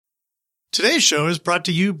Today's show is brought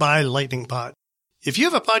to you by Lightning Pod. If you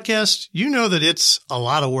have a podcast, you know that it's a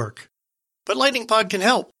lot of work. But Lightning Pod can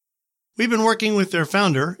help. We've been working with their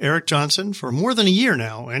founder, Eric Johnson, for more than a year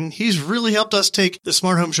now, and he's really helped us take the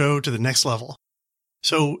Smart Home Show to the next level.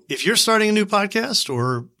 So if you're starting a new podcast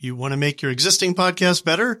or you want to make your existing podcast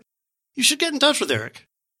better, you should get in touch with Eric.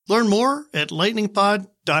 Learn more at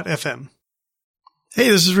lightningpod.fm. Hey,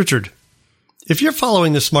 this is Richard. If you're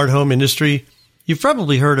following the smart home industry, you've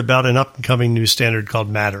probably heard about an up-and-coming new standard called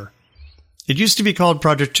Matter. It used to be called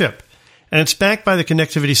Project CHIP, and it's backed by the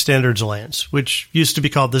Connectivity Standards Alliance, which used to be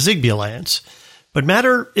called the Zigbee Alliance. But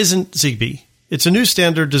Matter isn't Zigbee. It's a new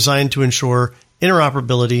standard designed to ensure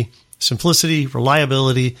interoperability, simplicity,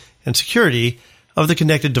 reliability, and security of the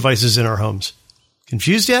connected devices in our homes.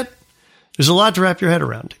 Confused yet? There's a lot to wrap your head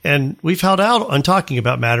around, and we've held out on talking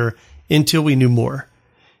about Matter until we knew more.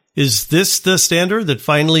 Is this the standard that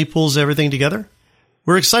finally pulls everything together?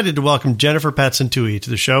 We're excited to welcome Jennifer Pattison Tuohy to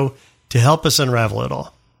the show to help us unravel it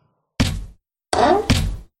all.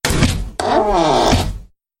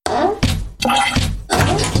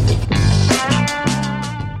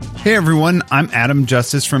 Hey everyone, I'm Adam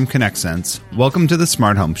Justice from ConnectSense. Welcome to the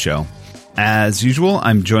Smart Home Show. As usual,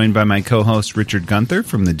 I'm joined by my co-host Richard Gunther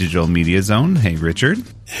from the Digital Media Zone. Hey Richard.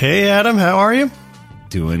 Hey Adam, how are you?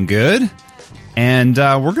 Doing good. And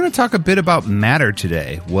we're going to talk a bit about Matter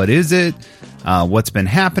today. What is it? What's been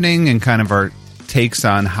happening? And kind of our takes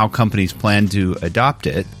on how companies plan to adopt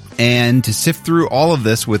it. And to sift through all of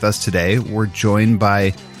this with us today, we're joined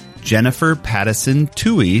by Jennifer Pattison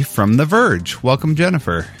Tuohy from The Verge. Welcome,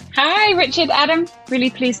 Jennifer. Hi, Richard, Adam. Really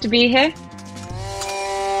pleased to be here.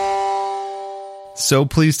 So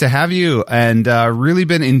pleased to have you, and really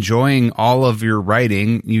been enjoying all of your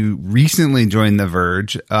writing. You recently joined The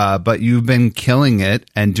Verge, but you've been killing it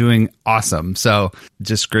and doing awesome. So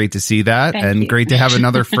just great to see that. Thank and you. Great to have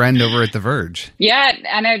another friend over at The Verge. Yeah,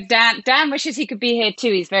 I know Dan wishes he could be here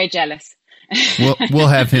too. He's very jealous. We'll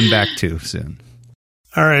have him back too soon.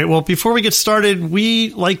 All right. Well, before we get started,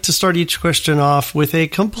 we like to start each question off with a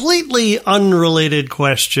completely unrelated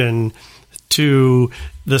question to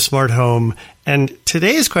the smart home. And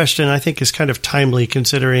today's question, I think, is kind of timely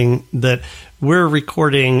considering that we're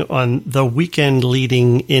recording on the weekend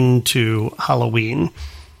leading into Halloween.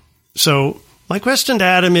 So my question to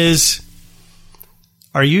Adam is,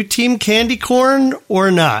 are you team candy corn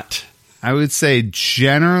or not? I would say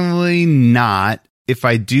generally not. If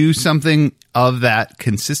I do something of that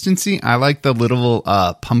consistency, I like the little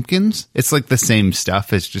pumpkins. It's like the same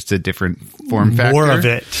stuff. It's just a different form factor. More of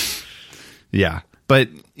it. Yeah. But,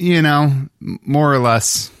 you know, more or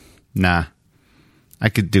less, nah. I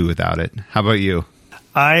could do without it. How about you?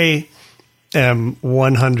 I am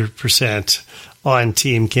 100% on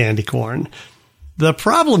team candy corn. The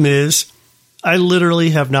problem is I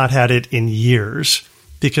literally have not had it in years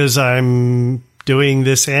because I'm doing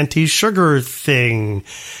this anti-sugar thing.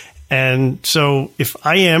 And so if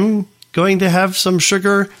I am going to have some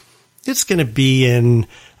sugar, it's going to be in,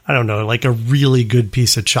 I don't know, like a really good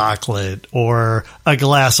piece of chocolate or a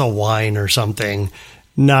glass of wine or something,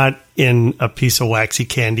 not in a piece of waxy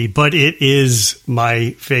candy, but it is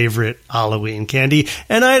my favorite Halloween candy.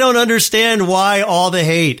 And I don't understand why all the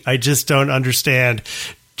hate. I just don't understand.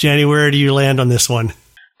 Jenny, where do you land on this one?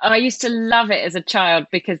 Oh, I used to love it as a child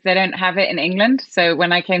because they don't have it in England. So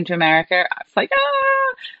when I came to America, I was like,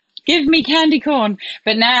 give me candy corn.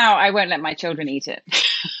 But now I won't let my children eat it.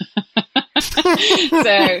 So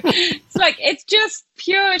it's like, it's just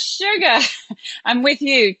pure sugar. I'm with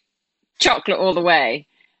you, chocolate all the way.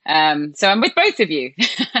 So I'm with both of you.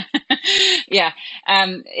 Yeah.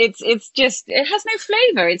 It's just, it has no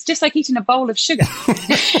flavor. It's just like eating a bowl of sugar.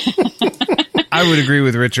 I would agree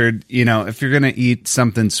with Richard. You know, if you're going to eat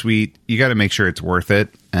something sweet, you got to make sure it's worth it.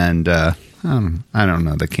 And I don't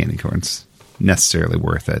know that candy corn's necessarily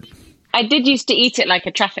worth it. I did used to eat it like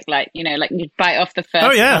a traffic light, you know, like you'd bite off the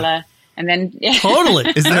first color and then... Yeah.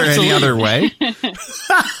 Totally. Is there any other way?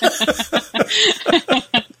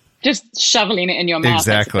 Just shoveling it in your mouth.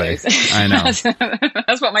 Exactly. I know.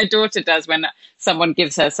 That's what my daughter does when someone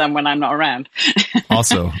gives her some when I'm not around.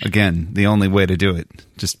 Also, again, the only way to do it,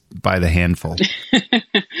 just by the handful.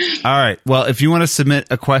 All right. Well, if you want to submit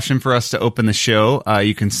a question for us to open the show,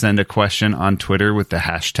 you can send a question on Twitter with the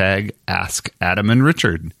hashtag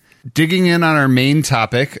 #AskAdamandRichard. Digging in on our main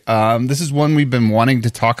topic, this is one we've been wanting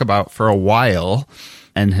to talk about for a while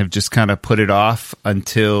and have just kind of put it off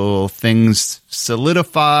until things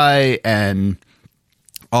solidify and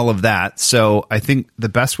all of that. So I think the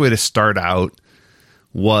best way to start out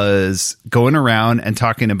was going around and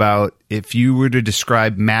talking about, if you were to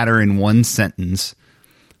describe Matter in one sentence,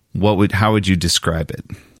 how would you describe it?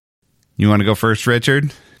 You want to go first,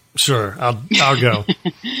 Richard? Sure, I'll go.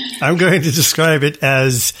 I'm going to describe it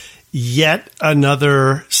as yet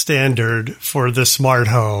another standard for the smart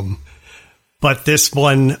home, but this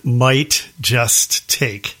one might just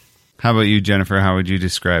take. How about you, Jennifer? How would you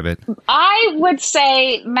describe it? I would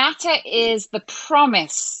say Matter is the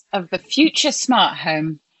promise of the future smart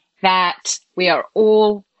home that we are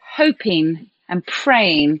all hoping and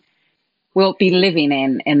praying we'll be living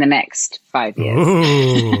in the next 5 years.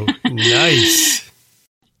 Ooh, nice.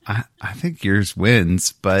 I think yours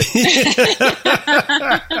wins, but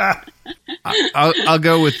I'll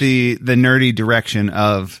go with the nerdy direction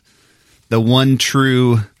of the one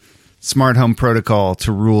true smart home protocol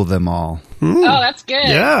to rule them all. Oh, that's good.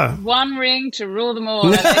 Yeah. One ring to rule them all.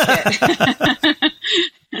 I like it.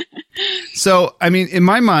 So, I mean, in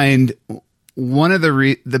my mind, one of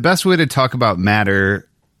the best way to talk about Matter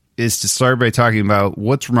is to start by talking about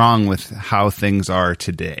what's wrong with how things are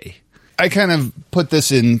today. I kind of put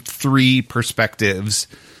this in three perspectives: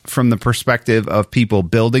 from the perspective of people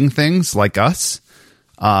building things like us,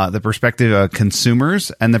 the perspective of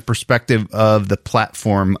consumers, and the perspective of the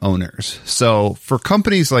platform owners. So for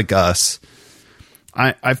companies like us,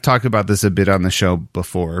 I've talked about this a bit on the show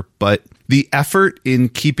before, but the effort in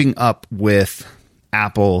keeping up with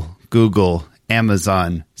Apple, Google,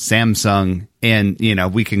 Amazon, Samsung, and,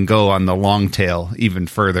 we can go on the long tail even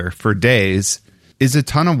further for days, is a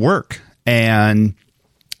ton of work. And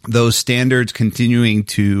those standards continuing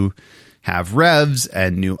to have revs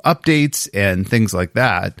and new updates and things like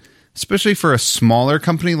that, especially for a smaller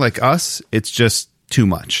company like us, it's just too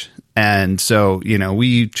much. And so,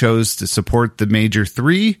 we chose to support the major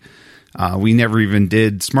three. We never even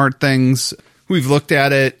did smart things. We've looked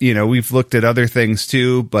at it, we've looked at other things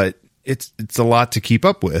too, but it's a lot to keep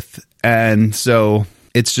up with. And so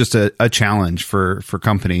it's just a challenge for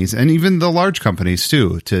companies, and even the large companies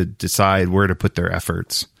too, to decide where to put their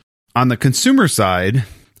efforts. On the consumer side,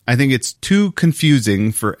 I think it's too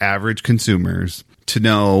confusing for average consumers to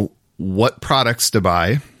know what products to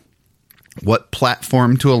buy, what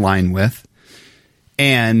platform to align with,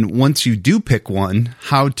 and once you do pick one,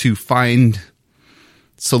 how to find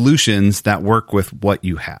solutions that work with what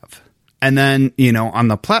you have. And then, on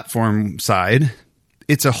the platform side,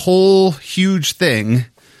 it's a whole huge thing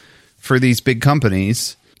for these big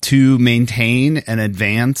companies to maintain and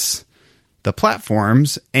advance the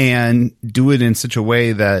platforms and do it in such a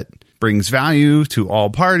way that brings value to all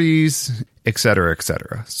parties, et cetera, et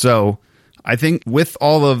cetera. So I think with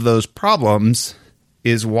all of those problems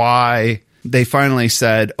is why they finally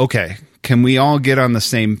said, okay, can we all get on the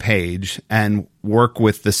same page and work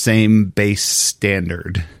with the same base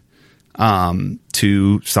standard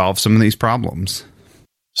to solve some of these problems?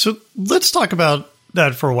 So let's talk about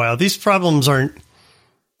that for a while. These problems aren't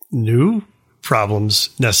new problems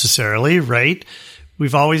necessarily, right?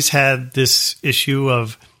 We've always had this issue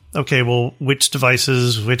of, okay, well, which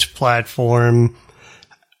devices, which platform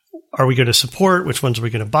are we going to support? Which ones are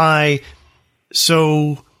we going to buy?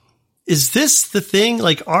 So is this the thing?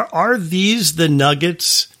 Like, are these the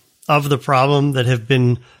nuggets of the problem that have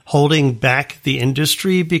been holding back the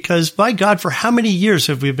industry? Because by God, for how many years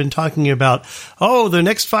have we been talking about, the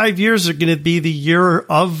next 5 years are going to be the year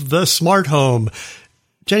of the smart home?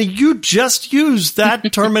 Jenny, you just used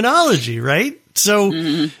that terminology, right? So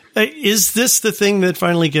is this the thing that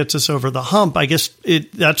finally gets us over the hump? I guess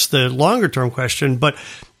that's the longer term question, but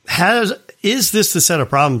is this the set of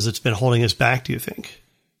problems that's been holding us back, do you think?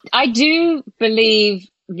 I do believe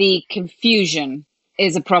the confusion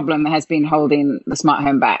is a problem that has been holding the smart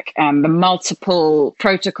home back. The multiple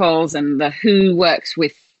protocols and the who works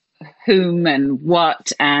with whom and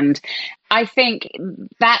what. And I think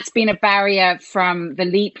that's been a barrier from the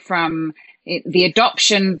leap from the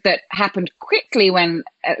adoption that happened quickly when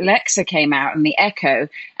Alexa came out and the Echo.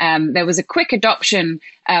 There was a quick adoption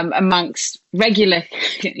amongst regular,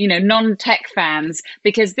 non-tech fans,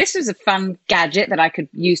 because this was a fun gadget that I could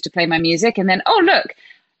use to play my music. And then, look,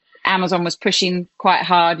 Amazon was pushing quite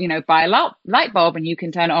hard, buy a light bulb and you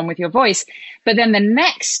can turn it on with your voice. But then the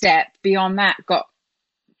next step beyond that got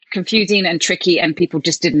confusing and tricky, and people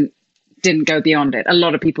just didn't go beyond it. A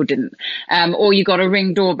lot of people didn't. Or you got a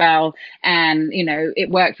Ring doorbell and,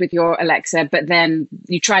 it worked with your Alexa, but then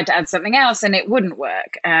you tried to add something else and it wouldn't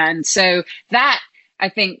work. And so that, I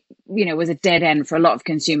think, was a dead end for a lot of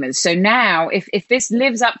consumers. So now if this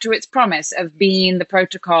lives up to its promise of being the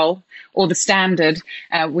protocol or the standard,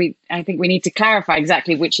 I think we need to clarify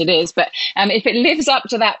exactly which it is. But if it lives up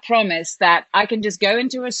to that promise that I can just go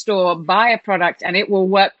into a store, buy a product and it will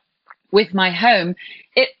work with my home,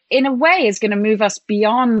 it in a way is going to move us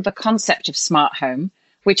beyond the concept of smart home,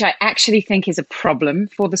 which I actually think is a problem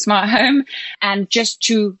for the smart home, and just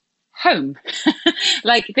to home.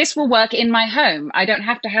 Like, this will work in my home. I don't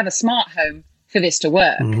have to have a smart home for this to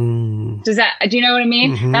work. Do you know what I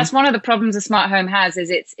mean? That's one of the problems a smart home has, is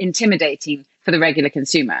it's intimidating for the regular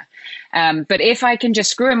consumer. But if I can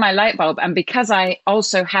just screw in my light bulb, and because I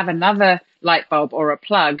also have another light bulb or a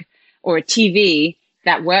plug or a TV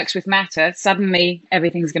that works with Matter, suddenly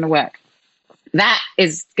everything's going to work. That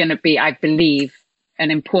is going to be, I believe, an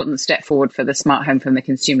important step forward for the smart home from the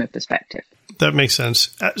consumer perspective. That makes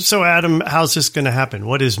sense. So, Adam, how's this going to happen?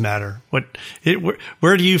 What is Matter?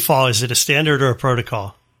 Where do you fall? Is it a standard or a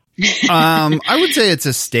protocol? I would say it's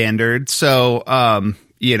a standard. So,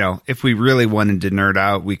 if we really wanted to nerd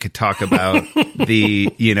out, we could talk about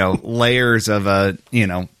the, layers of a,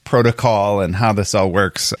 protocol and how this all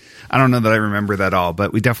works. I don't know that I remember that all,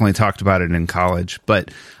 but we definitely talked about it in college.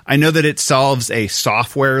 But I know that it solves a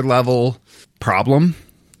software level problem.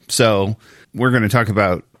 So we're going to talk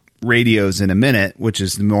about radios in a minute, which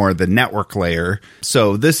is more the network layer.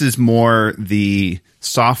 So this is more the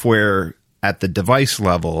software at the device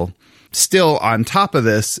level. Still on top of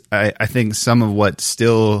this, I think some of what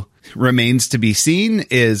still remains to be seen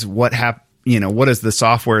is what does the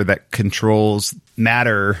software that controls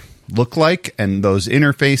Matter look like, and those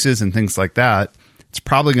interfaces and things like that. It's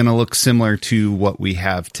probably going to look similar to what we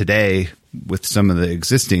have today with some of the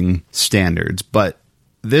existing standards, but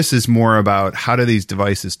this is more about how do these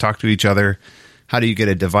devices talk to each other? How do you get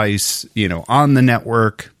a device, on the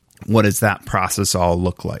network? What does that process all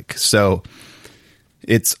look like? So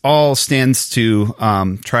it's all stands to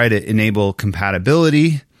try to enable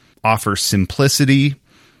compatibility, offer simplicity,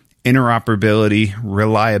 interoperability,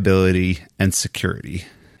 reliability, and security.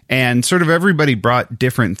 And sort of everybody brought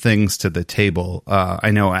different things to the table.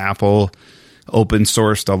 I know Apple open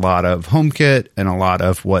sourced a lot of HomeKit and a lot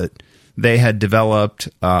of what they had developed.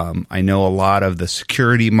 I know a lot of the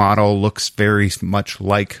security model looks very much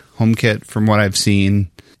like HomeKit from what I've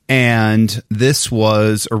seen. And this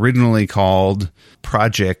was originally called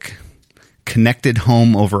Project Connected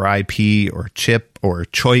Home over IP or CHIP or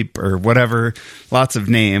CHOIP or whatever. Lots of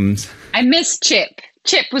names. I miss CHIP.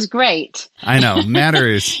 CHIP was great. I know.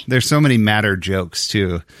 There's so many Matter jokes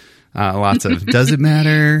too. Lots of, does it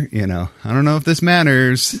matter? I don't know if this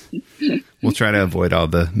matters. We'll try to avoid all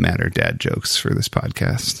the Matter dad jokes for this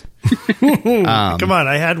podcast. Come on.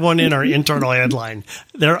 I had one in our internal headline.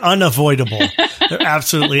 They're unavoidable. They're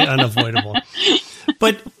absolutely unavoidable.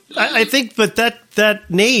 But I think that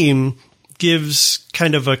name gives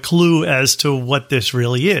kind of a clue as to what this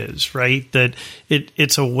really is, right? That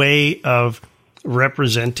it's a way of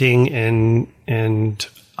representing and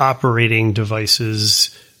operating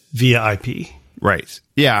devices via IP. Right.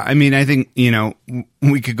 Yeah. I mean, I think,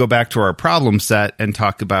 we could go back to our problem set and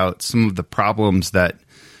talk about some of the problems that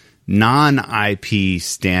non-IP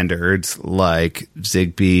standards like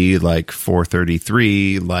Zigbee, like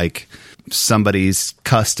 433, like somebody's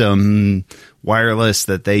custom wireless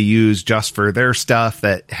that they use just for their stuff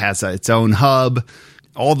that has its own hub.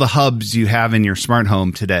 All the hubs you have in your smart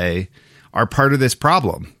home today are part of this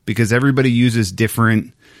problem because everybody uses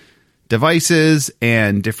different devices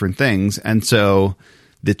and different things. And so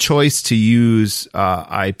the choice to use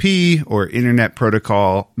IP or Internet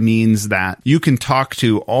Protocol means that you can talk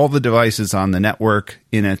to all the devices on the network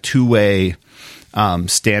in a two-way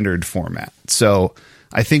standard format. So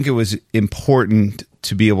I think it was important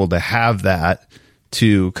to be able to have that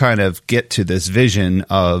to kind of get to this vision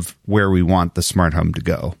of where we want the smart home to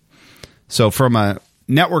go. So from a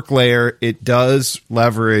network layer, it does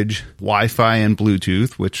leverage Wi-Fi and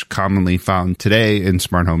Bluetooth, which commonly found today in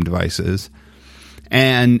smart home devices.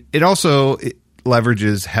 And it also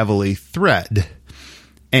leverages heavily Thread.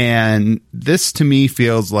 And this to me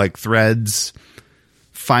feels like Thread's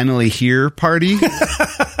finally here party.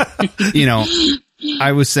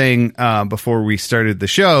 I was saying before we started the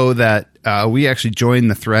show that we actually joined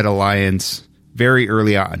the Thread Alliance very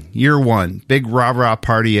early on. Year one, big rah-rah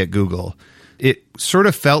party at Google. It sort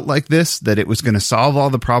of felt like this, that it was going to solve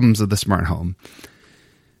all the problems of the smart home.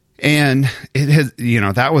 And it has,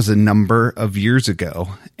 that was a number of years ago.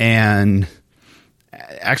 And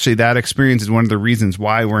actually that experience is one of the reasons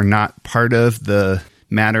why we're not part of the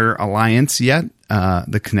Matter Alliance yet,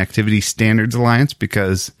 the Connectivity Standards Alliance,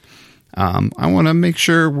 because I want to make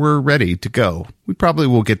sure we're ready to go. We probably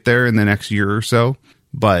will get there in the next year or so.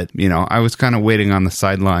 But, I was kind of waiting on the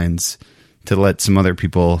sidelines to let some other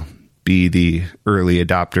people be the early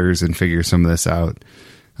adopters and figure some of this out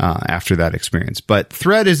after that experience. But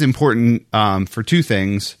Thread is important for two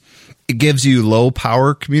things. It gives you low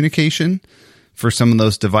power communication for some of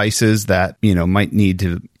those devices that, might need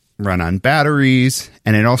to run on batteries,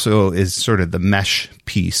 and it also is sort of the mesh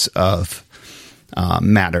piece of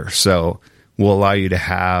Matter. So will allow you to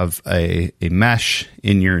have a mesh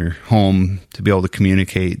in your home to be able to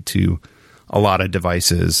communicate to a lot of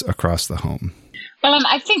devices across the home. Well, and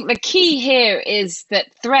I think the key here is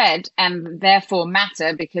that Thread, and therefore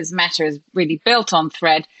Matter, because Matter is really built on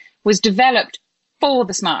Thread, was developed for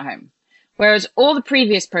the smart home, whereas all the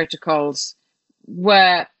previous protocols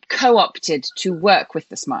were co-opted to work with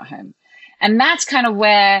the smart home. And that's kind of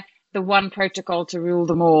where the one protocol to rule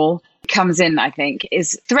them all comes in, I think.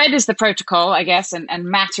 Is Thread is the protocol, I guess, and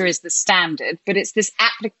Matter is the standard, but it's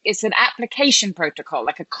it's an application protocol,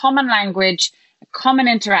 like a common language, a common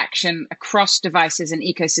interaction across devices and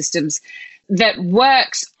ecosystems that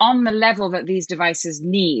works on the level that these devices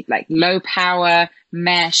need, like low power,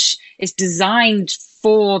 mesh, is designed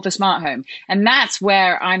for the smart home. And that's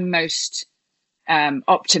where I'm most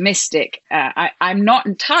optimistic. I'm not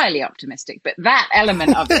entirely optimistic, but that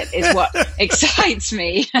element of it is what excites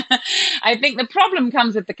me. I think the problem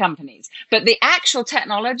comes with the companies, but the actual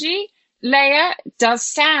technology layer does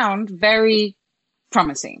sound very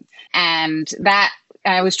promising. And that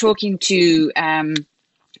I was talking to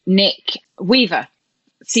Nick Weaver,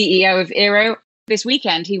 CEO of Eero, this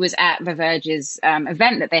weekend. He was at the Verge's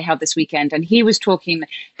event that they held this weekend, and he was talking.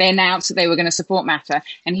 They announced that they were going to support Matter,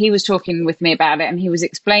 and he was talking with me about it, and he was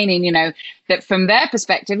explaining, that from their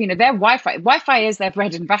perspective, their Wi-Fi is their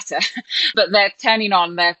bread and butter, but they're turning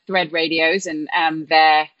on their Thread radios, and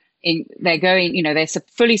they're going, they're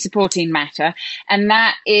fully supporting Matter, and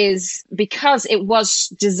that is because it was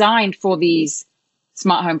designed for these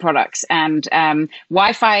smart home products. And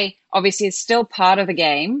Wi-Fi obviously is still part of the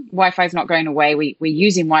game. Wi-Fi is not going away. We're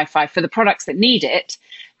using Wi-Fi for the products that need it,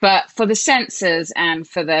 but for the sensors and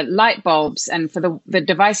for the light bulbs and for the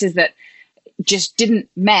devices that just didn't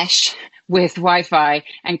mesh with Wi-Fi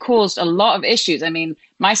and caused a lot of issues. I mean,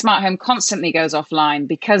 my smart home constantly goes offline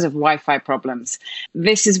because of Wi-Fi problems.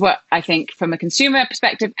 This is what I think from a consumer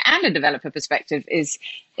perspective and a developer perspective is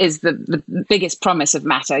the biggest promise of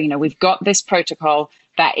Matter. We've got this protocol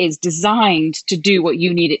that is designed to do what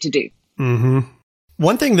you need it to do. Mm-hmm.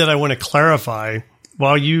 One thing that I want to clarify,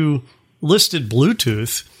 while you listed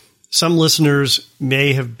Bluetooth, some listeners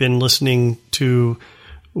may have been listening to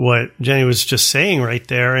what Jenny was just saying right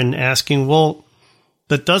there and asking, well,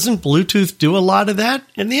 but doesn't Bluetooth do a lot of that?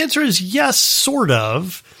 And the answer is yes, sort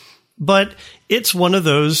of, but it's one of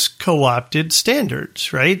those co-opted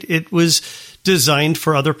standards, right? It was designed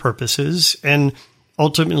for other purposes and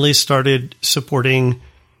ultimately started supporting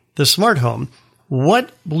the smart home.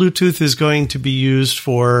 What Bluetooth is going to be used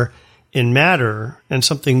for in Matter, and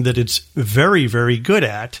something that it's very, very good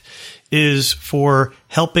at, is for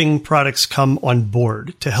helping products come on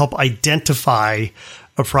board, to help identify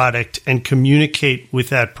a product and communicate with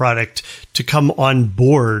that product to come on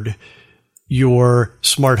board your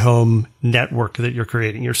smart home network that you're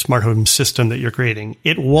creating, your smart home system that you're creating.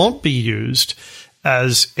 It won't be used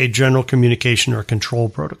as a general communication or control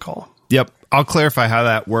protocol. Yep. I'll clarify how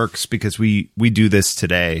that works because we do this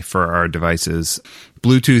today for our devices.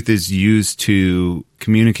 Bluetooth is used to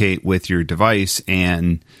communicate with your device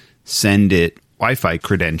and send it Wi-Fi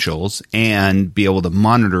credentials and be able to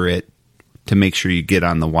monitor it to make sure you get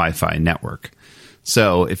on the Wi-Fi network.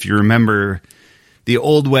 So if you remember the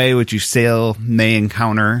old way, which you may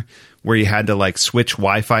encounter, where you had to switch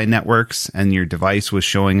Wi-Fi networks and your device was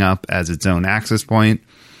showing up as its own access point,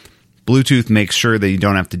 Bluetooth makes sure that you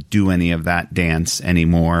don't have to do any of that dance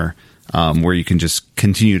anymore, where you can just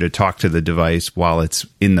continue to talk to the device while it's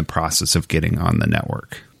in the process of getting on the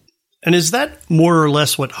network. And is that more or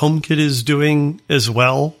less what HomeKit is doing as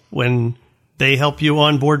well when they help you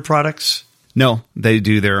onboard products? No, they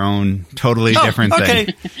do their own totally different thing.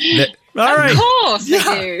 All right. Of course they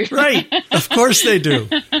do. Right. Of course they do.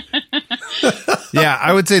 Yeah,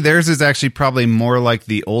 I would say theirs is actually probably more like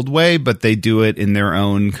the old way, but they do it in their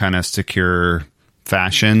own kind of secure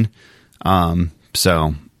fashion. But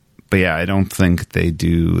yeah, I don't think they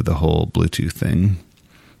do the whole Bluetooth thing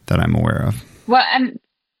that I'm aware of. Well, and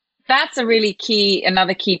that's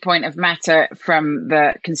another key point of Matter from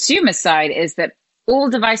the consumer side is that all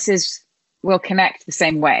devices will connect the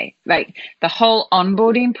same way. Like the whole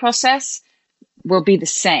onboarding process will be the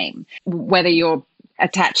same, whether you're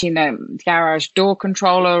attaching a garage door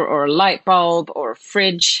controller or a light bulb or a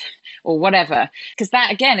fridge or whatever. Because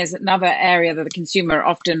that, again, is another area that the consumer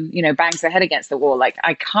often, bangs their head against the wall. Like,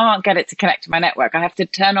 I can't get it to connect to my network. I have to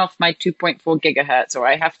turn off my 2.4 gigahertz, or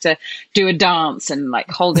I have to do a dance and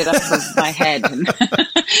hold it up above my head and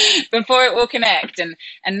before it will connect. And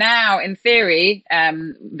now, in theory,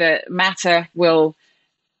 the Matter will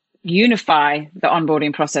unify the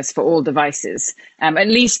onboarding process for all devices, at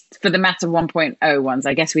least for the Matter 1.0 ones.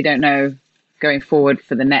 I guess we don't know going forward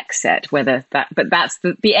for the next set whether that, but that's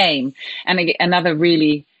the aim. And another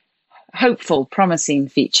really hopeful, promising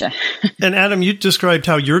feature. And Adam, you described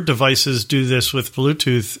how your devices do this with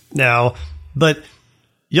Bluetooth now, but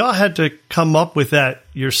y'all had to come up with that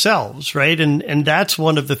yourselves, right? And that's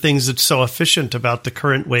one of the things that's so efficient about the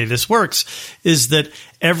current way this works, is that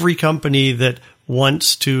every company that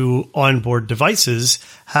wants to onboard devices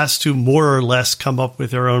has to more or less come up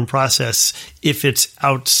with their own process if it's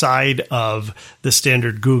outside of the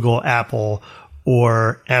standard Google, Apple,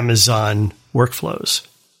 or Amazon workflows.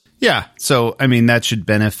 Yeah. So, I mean, that should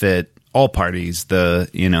benefit all parties.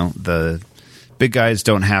 The big guys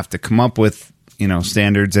don't have to come up with,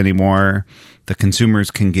 standards anymore. The consumers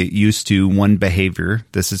can get used to one behavior.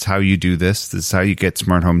 This is how you do this. This is how you get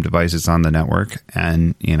smart home devices on the network.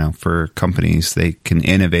 And, for companies, they can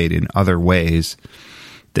innovate in other ways.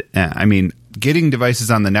 I mean, getting devices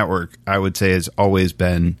on the network, I would say, has always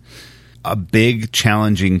been a big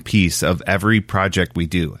challenging piece of every project we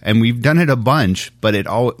do. And we've done it a bunch, but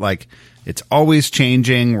it's always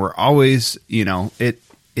changing. We're always,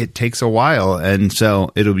 it takes a while. And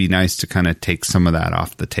so it'll be nice to kind of take some of that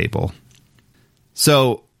off the table.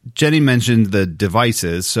 So Jenny mentioned the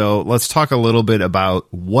devices. So let's talk a little bit about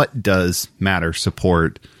what does Matter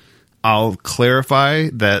support. I'll clarify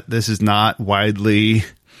that this is not widely,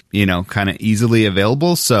 kind of easily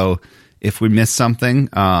available. So if we miss something,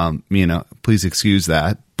 please excuse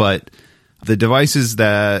that. But the devices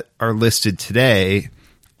that are listed today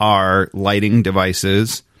are lighting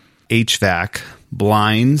devices, HVAC,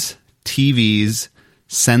 blinds, TVs,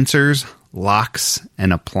 sensors, locks,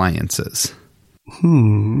 and appliances.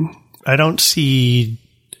 I don't see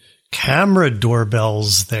camera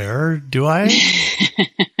doorbells there, do I?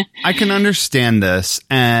 I can understand this.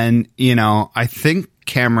 And, I think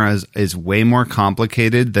cameras is way more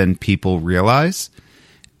complicated than people realize.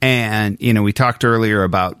 And, we talked earlier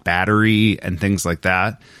about battery and things like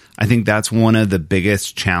that. I think that's one of the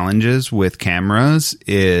biggest challenges with cameras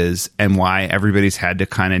and why everybody's had to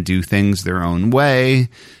kind of do things their own way,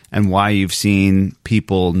 and why you've seen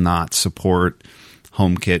people not support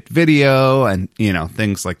HomeKit video and,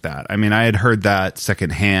 things like that. I mean, I had heard that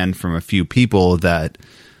secondhand from a few people that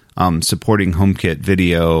supporting HomeKit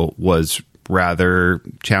video was rather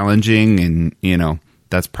challenging. And,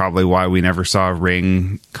 that's probably why we never saw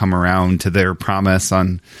Ring come around to their promise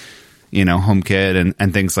on, HomeKit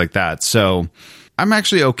and things like that. So I'm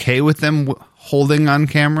actually okay with them holding on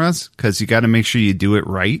cameras, because you got to make sure you do it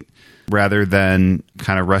right rather than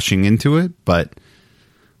kind of rushing into it. But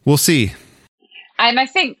we'll see. And I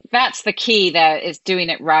think that's the key there, is doing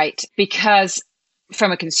it right, because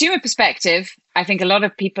from a consumer perspective, I think a lot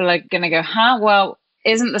of people are going to go, well,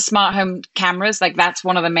 isn't the smart home cameras, that's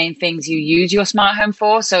one of the main things you use your smart home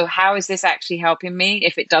for? So how is this actually helping me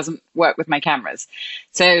if it doesn't work with my cameras?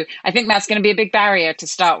 So I think that's going to be a big barrier to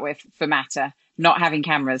start with for Matter, not having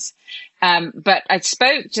cameras. But I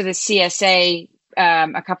spoke to the CSA,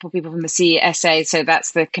 a couple of people from the CSA, so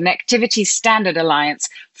that's the Connectivity Standard Alliance,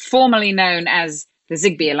 formerly known as the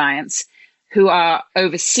Zigbee Alliance, who are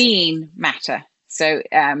overseeing Matter. So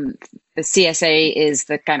the CSA is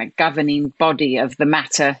the kind of governing body of the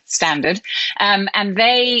Matter standard. And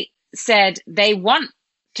they said they want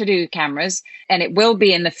to do cameras, and it will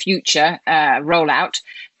be in the future rollout,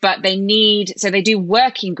 but they do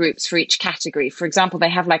working groups for each category. For example, they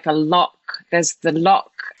have a lock. There's the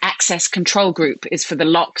lock access control group is for the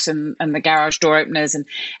locks and the garage door openers. And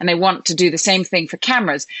they want to do the same thing for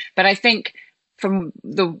cameras. But I think from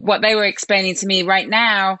what they were explaining to me right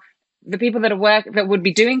now, the people that would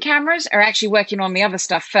be doing cameras are actually working on the other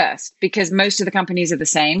stuff first, because most of the companies are the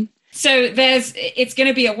same. So it's going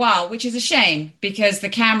to be a while, which is a shame, because the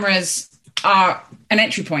cameras are an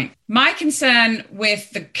entry point. My concern with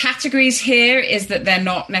the categories here is that they're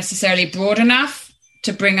not necessarily broad enough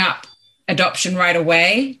to bring up adoption right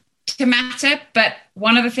away to Matter. But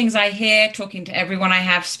one of the things I hear talking to everyone I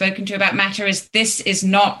have spoken to about Matter is this is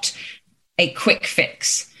not a quick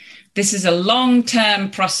fix. This is a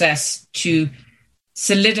long-term process to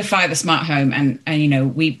solidify the smart home.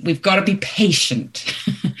 And we've got to be patient.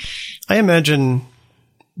 I imagine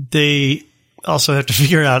they also have to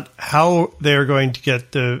figure out how they're going to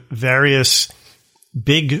get the various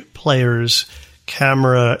big players'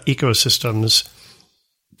 camera ecosystems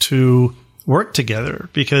to work together,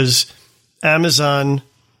 because Amazon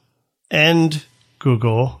and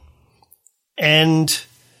Google and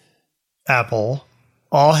Apple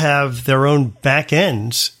all have their own back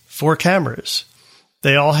ends for cameras.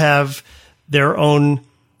 They all have their own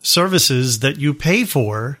services that you pay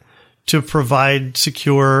for to provide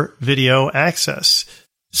secure video access.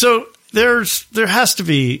 So there has to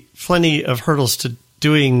be plenty of hurdles to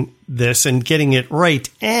doing this and getting it right.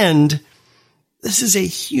 And this is a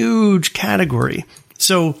huge category.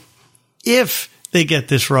 So if they get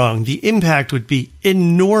this wrong, the impact would be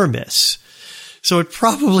enormous. So it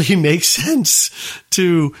probably makes sense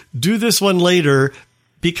to do this one later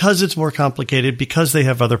because it's more complicated, because they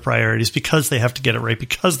have other priorities, because they have to get it right,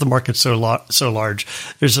 because the market's so large.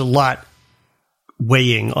 There's a lot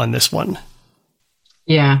weighing on this one.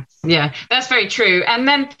 Yeah, that's very true. And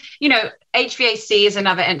then, HVAC is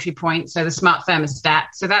another entry point. So the smart thermostat.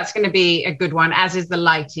 So that's going to be a good one, as is the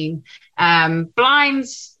lighting.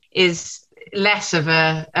 Blinds is less of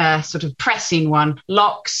a sort of pressing one.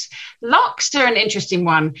 Locks are an interesting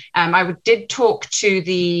one. I did talk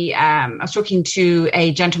to I was talking to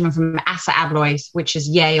a gentleman from Assa Abloy, which is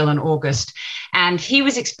Yale, in August. And he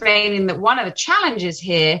was explaining that one of the challenges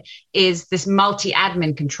here is this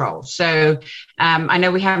multi-admin control. So I know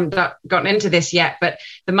we haven't gotten into this yet, but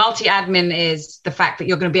the multi-admin is the fact that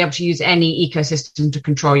you're going to be able to use any ecosystem to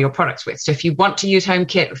control your products with. So if you want to use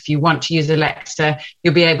HomeKit, if you want to use Alexa,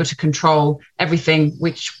 you'll be able to control everything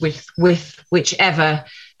with whichever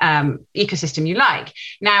ecosystem you like.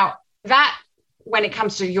 Now, that, when it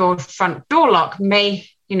comes to your front door lock, may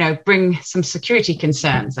bring some security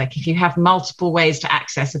concerns, like if you have multiple ways to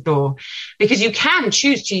access a door, because you can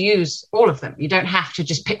choose to use all of them. You don't have to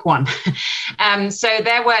just pick one. So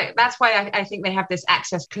that's why I think they have this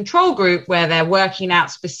access control group where they're working out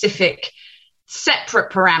specific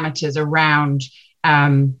separate parameters around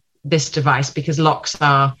this device, because locks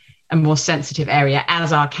are a more sensitive area,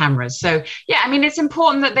 as are cameras. So it's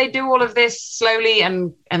important that they do all of this slowly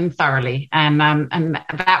and thoroughly, and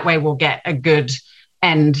that way we'll get a good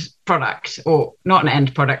end product, or not an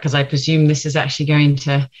end product, because I presume this is actually going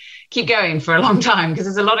to keep going for a long time because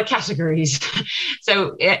there's a lot of categories.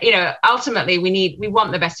 So ultimately we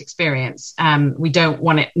want the best experience. We don't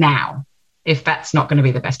want it now if that's not going to be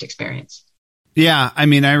the best experience. Yeah, I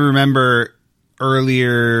remember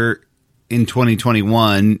earlier in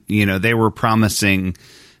 2021, they were promising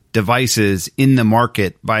devices in the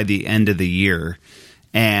market by the end of the year.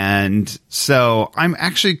 And so I'm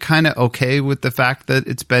actually kind of okay with the fact that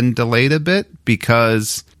it's been delayed a bit,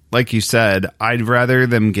 because, like you said, I'd rather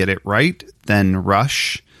them get it right than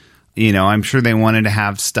rush. I'm sure they wanted to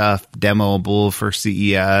have stuff demoable for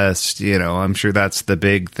CES. I'm sure that's the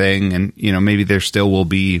big thing. And, maybe there still will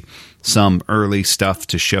be some early stuff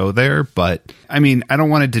to show there. But I don't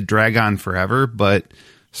want it to drag on forever, but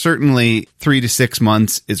certainly 3 to 6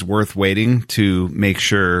 months is worth waiting to make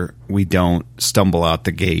sure we don't stumble out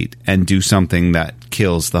the gate and do something that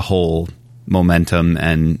kills the whole momentum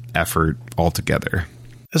and effort altogether.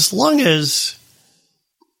 As long as,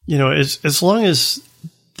 as long as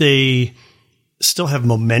they still have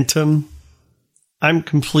momentum, I'm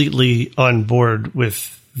completely on board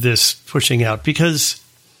with this pushing out, because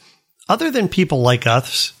other than people like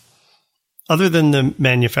us, other than the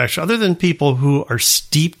manufacturer, other than people who are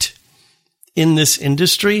steeped in this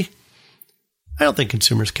industry, I don't think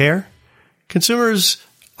consumers care. Consumers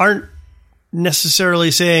aren't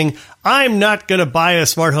necessarily saying, I'm not going to buy a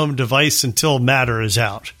smart home device until Matter is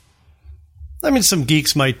out. Some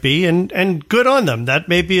geeks might be, and good on them. That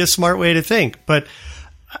may be a smart way to think. But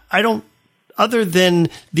I don't, other than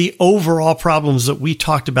the overall problems that we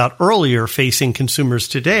talked about earlier facing consumers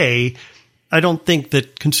today, I don't think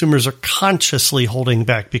that consumers are consciously holding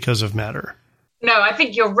back because of Matter. No, I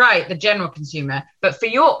think you're right, the general consumer. But for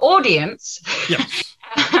your audience, yep.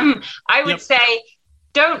 I would say,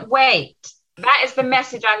 don't wait. That is the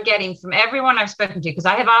message I'm getting from everyone I've spoken to, because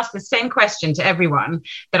I have asked the same question to everyone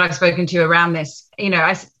that I've spoken to around this.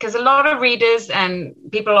 Because a lot of readers and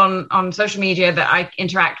people on social media that I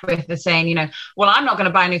interact with are saying, well, I'm not going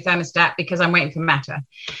to buy a new thermostat because I'm waiting for Matter.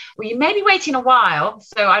 Well, you may be waiting a while,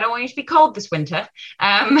 so I don't want you to be cold this winter.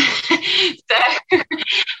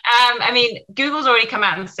 Google's already come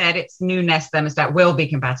out and said its new Nest thermostat will be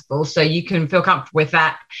compatible, so you can feel comfortable with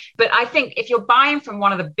that. But I think if you're buying from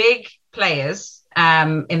one of the big players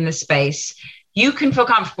in the space, you can feel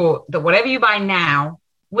comfortable that whatever you buy now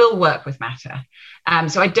will work with Matter.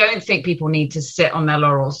 So I don't think people need to sit on their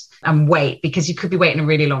laurels and wait, because you could be waiting a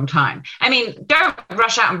really long time. Don't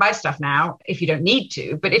rush out and buy stuff now if you don't need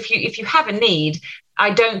to. But if you have a need,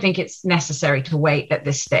 I don't think it's necessary to wait at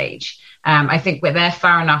this stage. I think we're there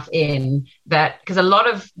far enough in that, because a lot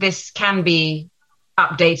of this can be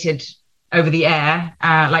updated over the air.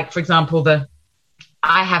 Like, for example,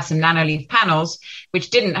 I have some nanoleaf panels which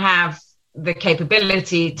didn't have the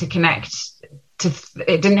capability to connect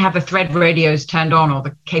it didn't have the Thread radios turned on or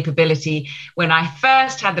the capability when I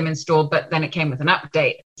first had them installed, but then it came with an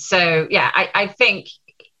update. So yeah, I think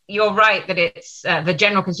you're right that it's the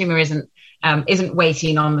general consumer isn't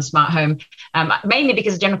waiting on the smart home, mainly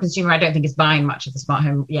because the general consumer I don't think is buying much of the smart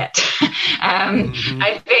home yet.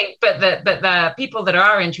 I think, but the people that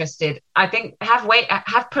are interested, I think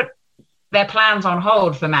have put their plans on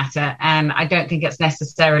hold for Matter, and I don't think it's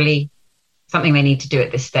necessarily something they need to do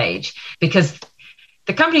at this stage, because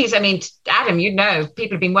the companies, I mean, Adam,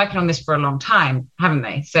 people have been working on this for a long time, haven't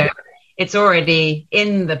they? So it's already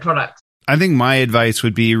in the product. I think my advice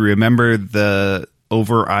would be, remember the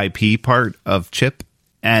over IP part of chip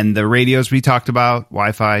and the radios we talked about,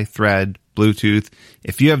 Wi-Fi, Thread, Bluetooth.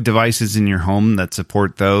 If you have devices in your home that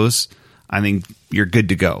support those, I think you're good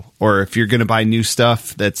to go. Or if you're going to buy new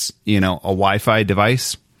stuff that's, a Wi-Fi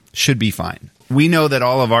device, should be fine. We know that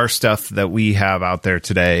all of our stuff that we have out there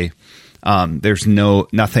today, there's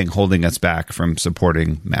nothing holding us back from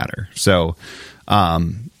supporting Matter. So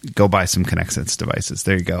go buy some ConnectSense devices.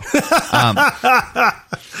 There you go.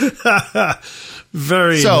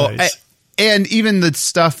 Very nice. And even the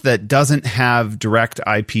stuff that doesn't have direct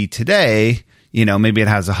IP today, maybe it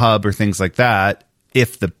has a hub or things like that.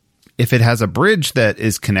 If it has a bridge that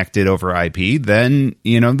is connected over IP, then,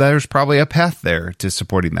 there's probably a path there to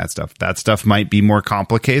supporting that stuff. That stuff might be more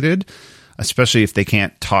complicated, especially if they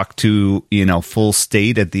can't talk to, full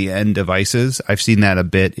state at the end devices. I've seen that a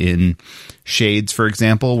bit in Shades, for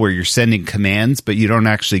example, where you're sending commands, but you don't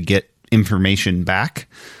actually get information back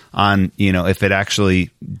on, if it actually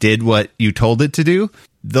did what you told it to do.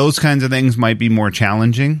 Those kinds of things might be more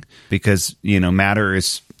challenging because, Matter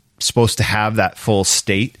is supposed to have that full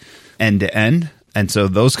state end to end. And so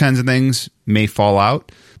those kinds of things may fall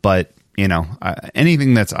out. But,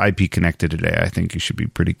 anything that's IP connected today, I think you should be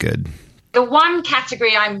pretty good. The one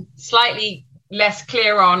category I'm slightly less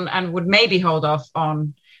clear on and would maybe hold off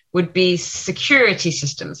on would be security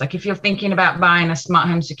systems. Like if you're thinking about buying a smart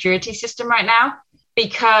home security system right now,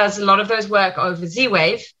 because a lot of those work over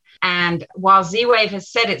Z-Wave. And while Z-Wave has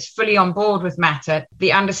said it's fully on board with Matter,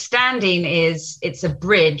 the understanding is it's a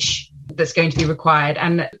bridge that's going to be required.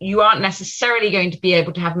 And you aren't necessarily going to be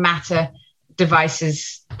able to have Matter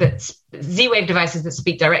devices, Z-Wave devices that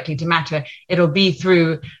speak directly to Matter. It'll be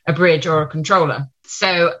through a bridge or a controller.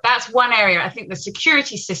 So that's one area. I think the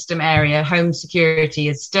security system area, home security,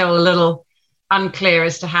 is still a little unclear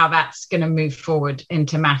as to how that's going to move forward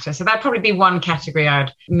into Matter. So that'd probably be one category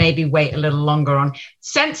I'd maybe wait a little longer on.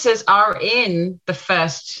 Sensors are in the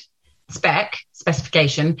first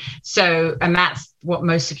specification. So, and that's what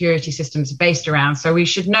most security systems are based around. So we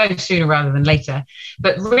should know sooner rather than later.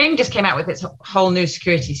 But Ring just came out with its whole new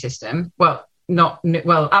security system.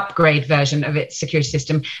 Upgrade version of its security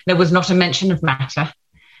system. There was not a mention of Matter.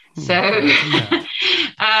 So, and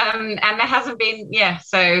there hasn't been,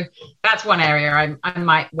 so that's one area I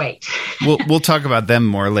might wait. We'll talk about them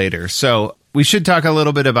more later. So we should talk a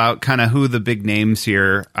little bit about kind of who the big names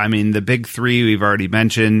here. I mean, the big three we've already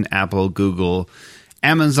mentioned: Apple, Google,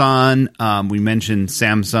 Amazon. We mentioned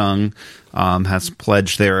Samsung has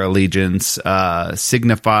pledged their allegiance,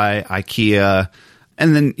 Signify, IKEA.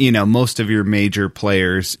 And then, most of your major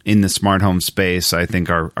players in the smart home space, I think,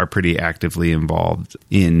 are pretty actively involved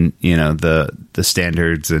in, the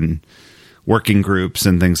standards and working groups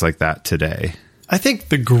and things like that today. I think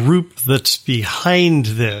the group that's behind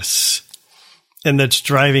this and that's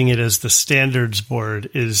driving it as the standards board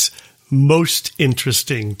is most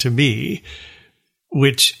interesting to me,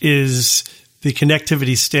 which is the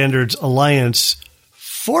Connectivity Standards Alliance,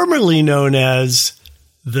 formerly known as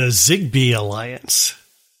the Zigbee Alliance.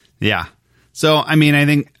 Yeah. So, I mean, I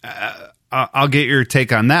think I'll get your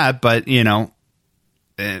take on that, but,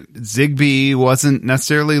 Zigbee wasn't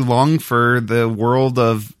necessarily long for the world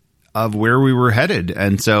of where we were headed.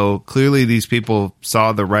 And so clearly these people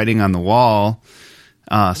saw the writing on the wall,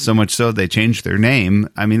 so much so they changed their name.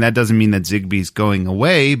 I mean, that doesn't mean that Zigbee's going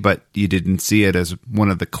away, but you didn't see it as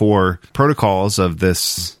one of the core protocols of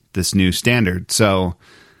this new standard. So,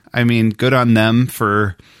 I mean, good on them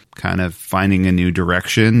for kind of finding a new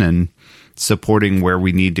direction and supporting where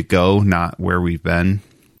we need to go, not where we've been.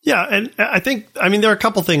 Yeah, and I think, there are a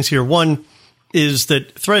couple things here. One is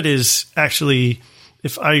that Thread is actually,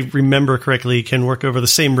 if I remember correctly, can work over the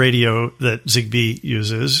same radio that Zigbee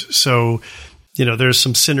uses. So, there's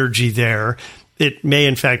some synergy there. It may,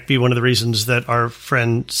 in fact, be one of the reasons that our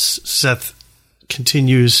friend Seth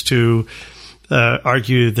continues to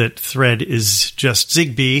argue that Thread is just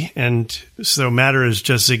Zigbee, and so Matter is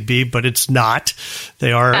just Zigbee, but it's not.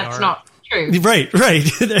 They are. That's not true.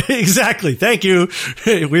 Right. Exactly. Thank you.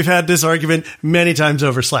 We've had this argument many times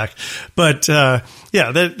over Slack. But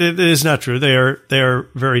that is not true. They are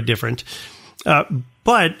very different.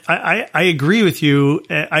 But I agree with you.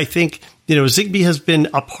 I think, Zigbee has been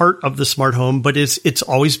a part of the smart home, but it's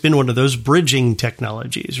always been one of those bridging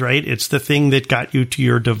technologies, right? It's the thing that got you to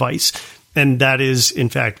your device. And that is, in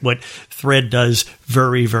fact, what Thread does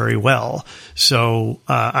very, very well. So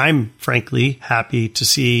I'm frankly happy to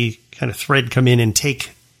see kind of Thread come in and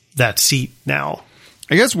take that seat now.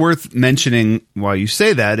 I guess worth mentioning while you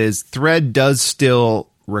say that is Thread does still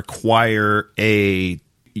require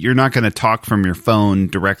you're not going to talk from your phone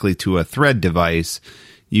directly to a Thread device.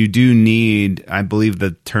 You do need, I believe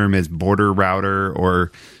the term is border router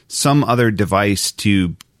or some other device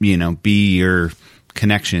to, be your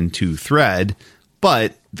connection to Thread.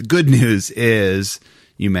 But the good news is,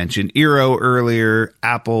 you mentioned Eero earlier.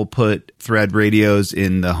 Apple put Thread radios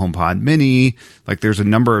in the HomePod Mini. Like there's a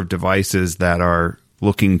number of devices that are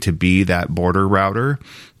looking to be that border router,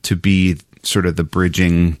 to be sort of the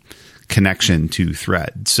bridging connection to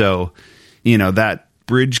Thread. So, that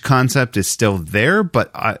bridge concept is still there.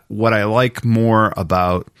 But what I like more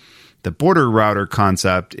about the border router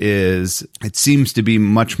concept is it seems to be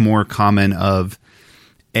much more common of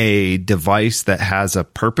a device that has a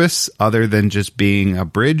purpose other than just being a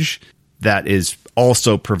bridge that is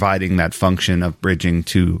also providing that function of bridging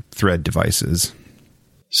to Thread devices.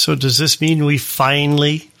 So does this mean we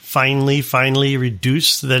finally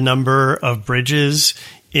reduce the number of bridges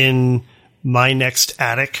in my next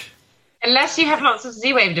attic? Unless you have lots of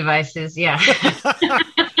Z-Wave devices, yeah.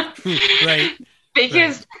 Right.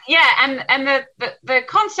 Because, and the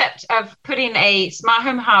concept of putting a smart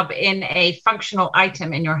home hub in a functional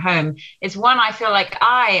item in your home is one I feel like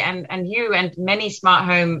I and you and many smart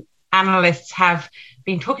home analysts have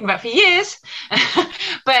been talking about for years,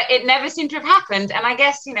 but it never seemed to have happened. And I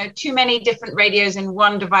guess, too many different radios in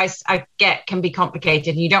one device I get can be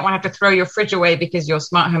complicated. You don't want to have to throw your fridge away because your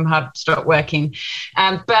smart home hub stopped working.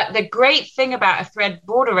 But the great thing about a Thread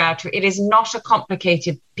border router, it is not a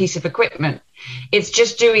complicated piece of equipment. It's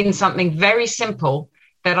just doing something very simple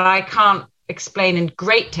that I can't explain in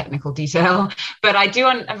great technical detail, but I do,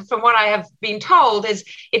 from what I have been told, is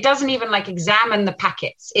it doesn't even examine the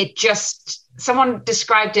packets. It just, someone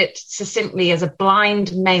described it succinctly as a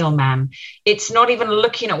blind mailman. It's not even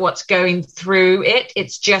looking at what's going through it.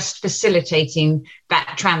 It's just facilitating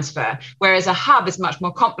that transfer. Whereas a hub is much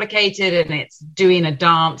more complicated and it's doing a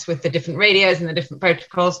dance with the different radios and the different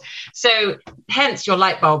protocols. So hence your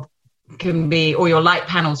light bulb can be, or your light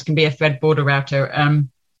panels can be a Thread border router.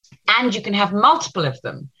 And you can have multiple of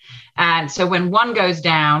them. And so when one goes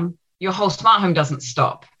down, your whole smart home doesn't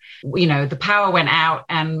stop. The power went out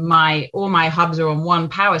and all my hubs are on one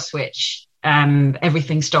power switch and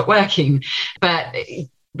everything stopped working. But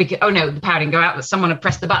the power didn't go out, but someone had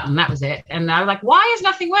pressed the button. That was it. And I was like, why is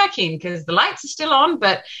nothing working? Because the lights are still on,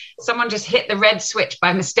 but someone just hit the red switch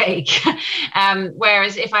by mistake.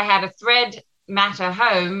 Whereas if I had a Thread Matter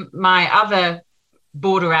home, my other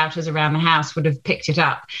border routers around the house would have picked it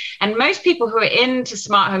up. And most people who are into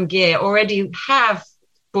smart home gear already have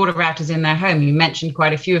border routers in their home. You mentioned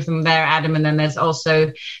quite a few of them there, Adam, and then there's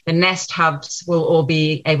also the Nest hubs will all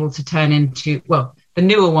be able to turn into, the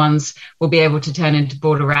newer ones will be able to turn into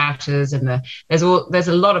border routers, and there's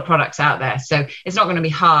a lot of products out there. So it's not going to be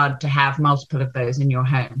hard to have multiple of those in your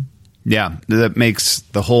home. Yeah, that makes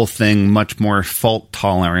the whole thing much more fault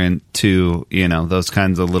tolerant to, those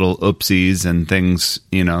kinds of little oopsies and things,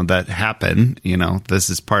 that happen. This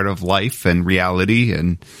is part of life and reality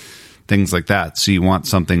and things like that. So you want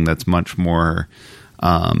something that's much more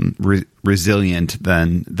resilient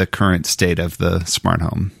than the current state of the smart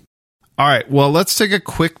home. All right, well, let's take a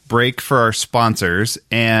quick break for our sponsors,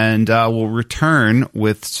 and we'll return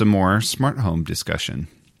with some more smart home discussion.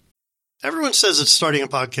 Everyone says that starting a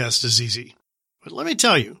podcast is easy, but let me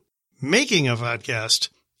tell you, making a podcast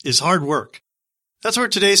is hard work. That's where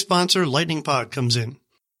today's sponsor, Lightning Pod, comes in.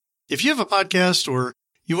 If you have a podcast or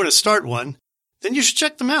you want to start one, then you should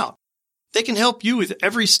check them out. They can help you with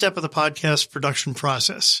every step of the podcast production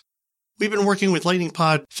process. We've been working with Lightning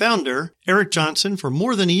Pod founder, Eric Johnson, for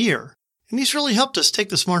more than a year, and he's really helped us take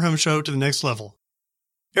the Smart Home Show to the next level.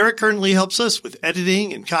 Eric currently helps us with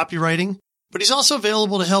editing and copywriting, but he's also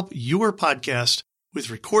available to help your podcast with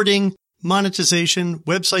recording, monetization,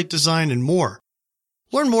 website design, and more.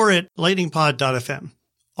 Learn more at lightningpod.fm.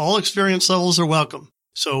 All experience levels are welcome,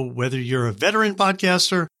 so whether you're a veteran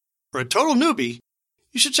podcaster or a total newbie,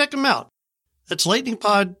 you should check him out. That's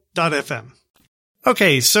lightningpod.fm.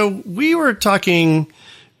 Okay, so we were talking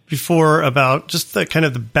before about just the kind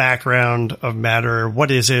of the background of Matter.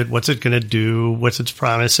 What is it? What's it going to do? What's its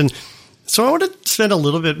promise? And so I want to spend a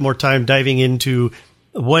little bit more time diving into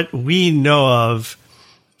what we know of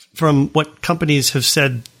from what companies have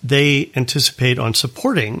said they anticipate on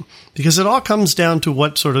supporting, because it all comes down to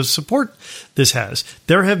what sort of support this has.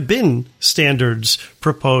 There have been standards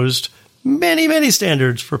proposed, many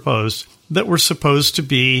standards proposed, that were supposed to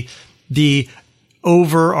be the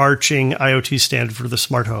overarching IoT standard for the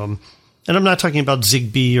smart home. And I'm not talking about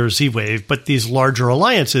Zigbee or Z-Wave, but these larger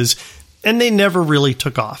alliances, and they never really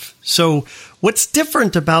took off. So what's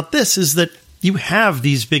different about this is that you have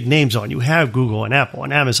these big names on. You have Google and Apple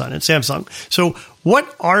and Amazon and Samsung. So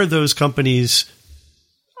what are those companies,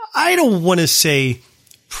 I don't want to say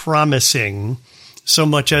promising so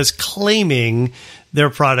much as claiming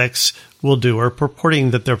their products will do or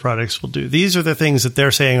purporting that their products will do? These are the things that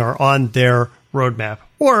they're saying are on their roadmap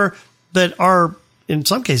or that are, in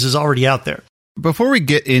some cases, already out there. Before we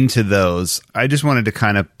get into those, I just wanted to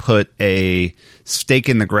kind of put a stake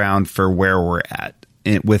in the ground for where we're at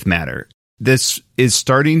with Matter. This is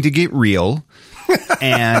starting to get real,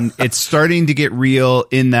 and it's starting to get real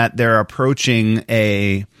in that they're approaching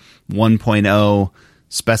a 1.0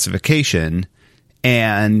 specification,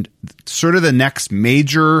 and sort of the next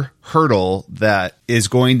major hurdle that is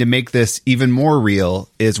going to make this even more real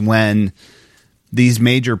is when these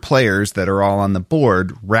major players that are all on the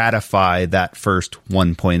board ratify that first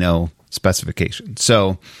 1.0 specification.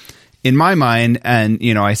 So in my mind, and,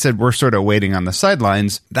 you know, I said we're sort of waiting on the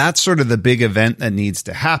sidelines, that's sort of the big event that needs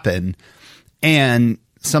to happen. And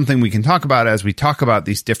something we can talk about as we talk about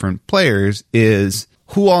these different players is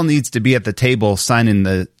who all needs to be at the table signing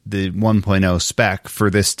the 1.0 spec for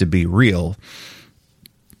this to be real.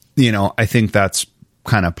 You know, I think that's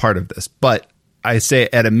kind of part of this. But I say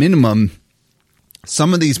at a minimum,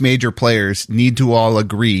 some of these major players need to all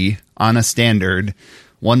agree on a standard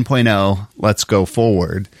 1.0, let's go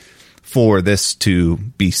forward, for this to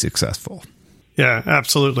be successful. Yeah,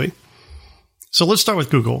 absolutely. So let's start with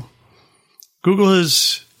Google. Google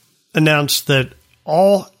has announced that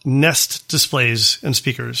all Nest displays and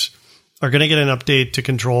speakers are going to get an update to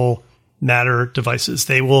control Matter devices.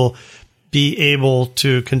 They will be able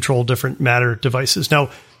to control different Matter devices.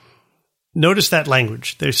 Now, notice that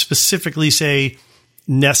language. They specifically say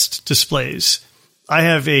Nest displays. I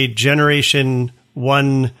have a Generation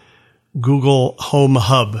 1 Google Home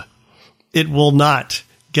Hub. It will not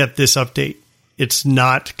get this update. It's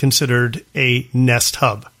not considered a Nest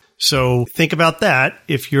Hub. So think about that.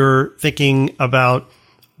 If you're thinking about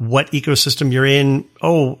what ecosystem you're in,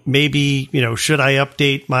 maybe, should I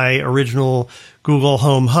update my original Google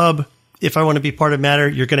Home Hub? If I want to be part of Matter,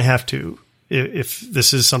 you're going to have to. If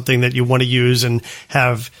this is something that you want to use and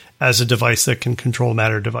have as a device that can control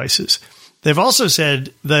Matter devices. They've also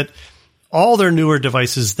said that all their newer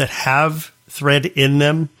devices that have Thread in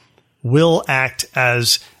them will act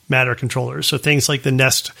as Matter controllers. So things like the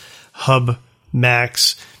Nest Hub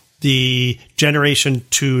Max, the Generation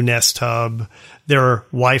 2 Nest Hub, their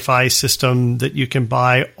Wi-Fi system that you can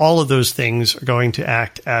buy, all of those things are going to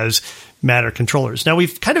act as Matter controllers. Now,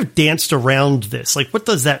 we've kind of danced around this. Like, what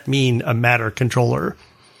does that mean, a Matter controller?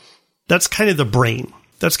 That's kind of the brain.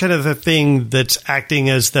 That's kind of the thing that's acting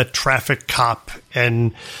as the traffic cop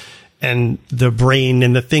and the brain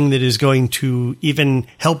and the thing that is going to even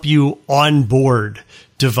help you onboard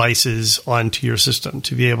devices onto your system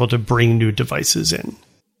to be able to bring new devices in.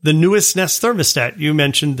 The newest Nest thermostat, you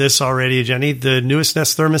mentioned this already, Jenny, the newest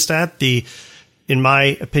Nest thermostat, in my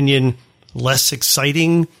opinion, less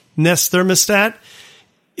exciting Nest thermostat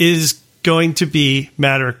is going to be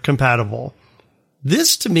Matter compatible.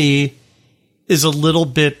 This to me is a little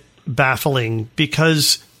bit baffling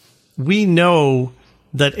because we know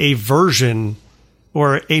that a version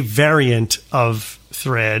or a variant of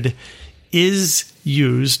Thread is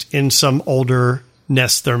used in some older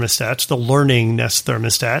Nest thermostats, the learning Nest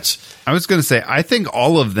thermostats. I was going to say, I think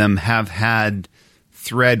all of them have had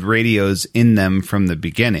Thread radios in them from the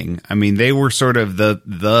beginning. I mean, they were sort of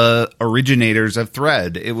the originators of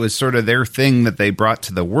Thread. It was sort of their thing that they brought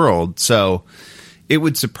to the world. So it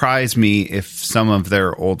would surprise me if some of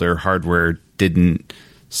their older hardware didn't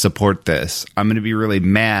support this. I'm going to be really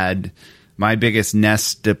mad. My biggest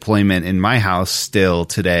Nest deployment in my house still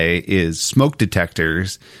today is smoke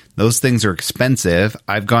detectors. Those things are expensive.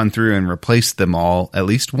 I've gone through and replaced them all at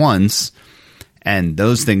least once, and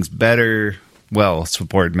those things better,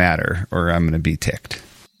 support Matter, or I'm going to be ticked.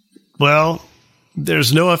 Well,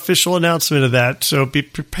 there's no official announcement of that, so be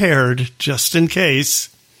prepared just in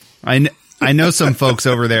case. I know some folks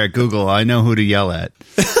over there at Google. I know who to yell at.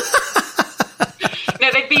 No,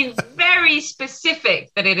 they've been very very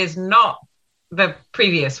specific that it is not the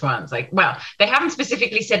previous ones. Like, well, they haven't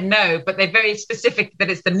specifically said no, but they're very specific that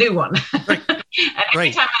it's the new one. Right. And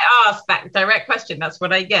every time I ask that direct question, that's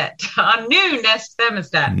what I get. Our new Nest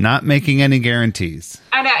thermostat. Not making any guarantees.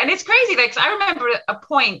 I know. And it's crazy, because I remember a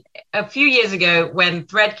point a few years ago when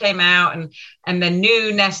Thread came out and the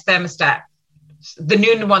new Nest thermostat, the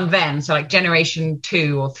new one then, so like generation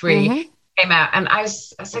 2 or 3, came out, and I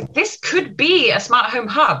was like, this could be a smart home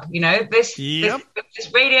hub, this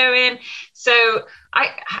radio in. So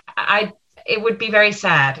it would be very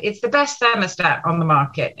sad. It's the best thermostat on the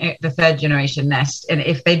market, the 3rd generation Nest, and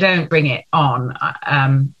if they don't bring it on,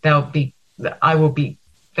 I will be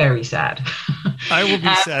very sad. I will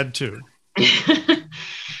be sad too.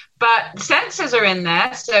 But sensors are in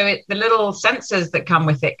there, so the little sensors that come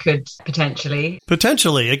with it could potentially.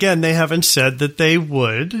 Again, they haven't said that they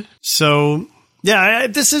would. So, yeah,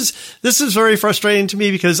 this is very frustrating to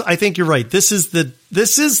me, because I think you're right. This is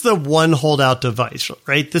the one holdout device,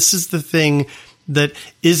 right? This is the thing that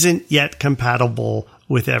isn't yet compatible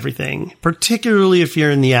with everything, particularly if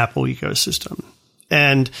you're in the Apple ecosystem.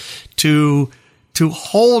 And to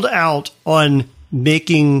hold out on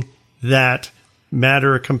making that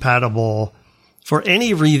Matter compatible for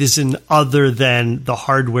any reason other than the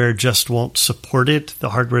hardware just won't support it, the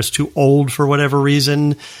hardware is too old for whatever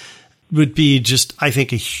reason, would be just, I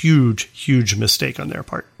think, a huge, huge mistake on their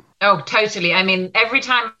part. Oh, totally. I mean, every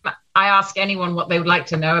time I ask anyone what they would like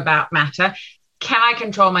to know about Matter, can I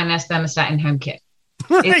control my Nest thermostat in HomeKit?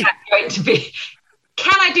 Right. Is that going to be...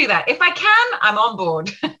 Can I do that? If I can, I'm on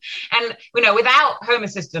board. And, without Home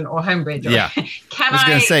Assistant or HomeBridge. Yeah. I was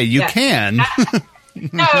going to say, you can.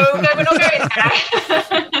 No, we're not going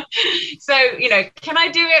there. So, can I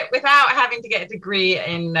do it without having to get a degree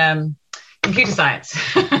in computer science?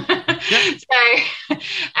 Yeah. So,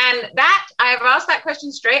 and that, I've asked that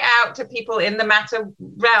question straight out to people in the Matter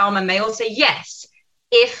realm, and they all say yes,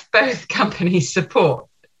 if both companies support.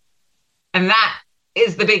 And that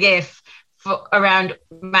is the big if. Around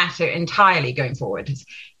Matter entirely going forward,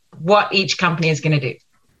 what each company is going to do.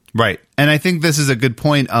 Right. And I think this is a good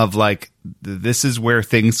point of this is where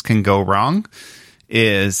things can go wrong,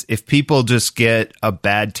 is if people just get a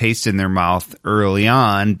bad taste in their mouth early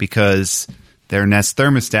on because their Nest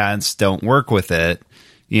thermostats don't work with it,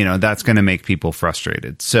 that's going to make people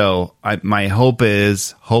frustrated. So my hope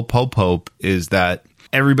is that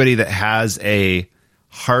everybody that has a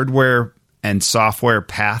hardware and software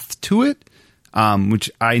path to it, which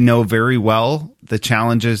I know very well the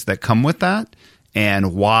challenges that come with that,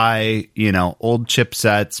 and why, old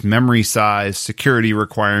chipsets, memory size, security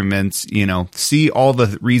requirements, see all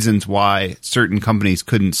the reasons why certain companies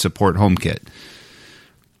couldn't support HomeKit.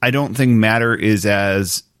 I don't think Matter is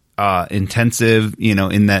as intensive,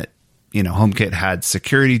 in that, HomeKit had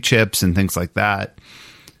security chips and things like that,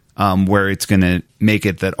 where it's going to make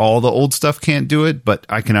it that all the old stuff can't do it, but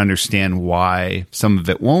I can understand why some of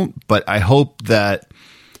it won't. But I hope that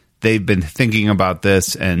they've been thinking about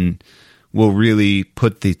this and will really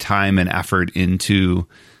put the time and effort into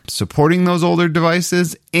supporting those older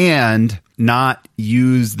devices and not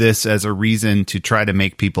use this as a reason to try to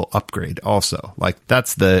make people upgrade also.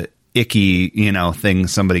 That's the icky, thing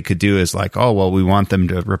somebody could do, is oh, well, we want them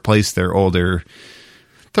to replace their older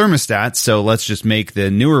thermostats, so let's just make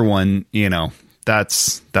the newer one.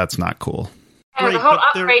 That's not cool. The whole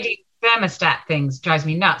upgrading thermostat things drives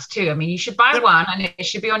me nuts too. I mean, you should buy one and it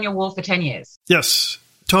should be on your wall for 10 years. Yes,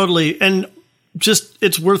 totally. And just,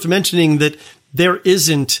 it's worth mentioning that there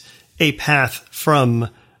isn't a path from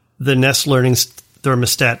the Nest Learning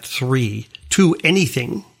Thermostat 3 to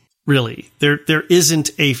anything, really. There isn't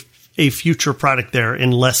a future product there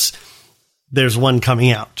unless there's one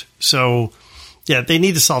coming out. So yeah, they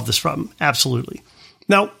need to solve this problem. Absolutely.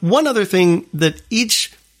 Now, one other thing that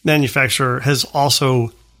each manufacturer has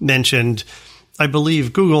also mentioned, I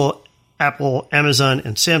believe Google, Apple, Amazon,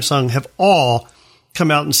 and Samsung have all come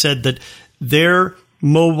out and said that their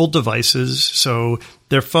mobile devices, so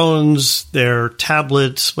their phones, their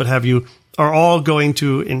tablets, what have you, are all going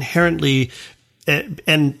to inherently,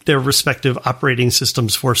 and their respective operating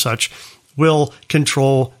systems for such, will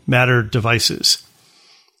control Matter devices.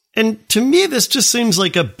 And to me, this just seems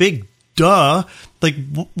like a big duh.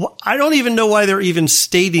 I don't even know why they're even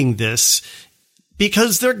stating this,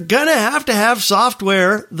 because they're going to have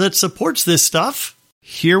software that supports this stuff.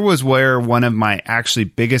 Here was where one of my actually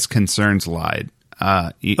biggest concerns lied.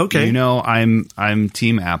 Okay. I'm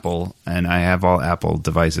Team Apple, and I have all Apple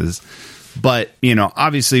devices. But,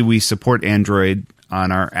 obviously we support Android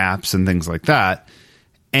on our apps and things like that.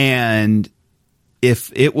 And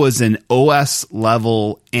if it was an OS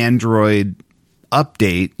level Android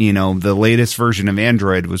update, the latest version of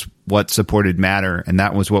Android was what supported Matter, and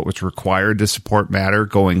that was what was required to support Matter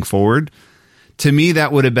going forward. To me,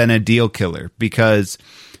 that would have been a deal killer, because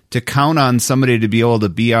to count on somebody to be able to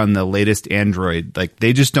be on the latest Android, like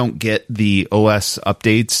they just don't get the OS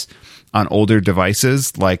updates on older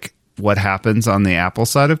devices like what happens on the Apple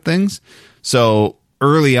side of things. So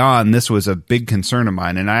early on, this was a big concern of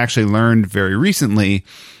mine. And I actually learned very recently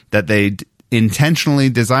that they intentionally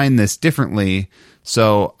designed this differently.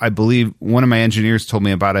 So I believe one of my engineers told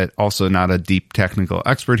me about it, also not a deep technical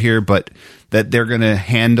expert here, but that they're going to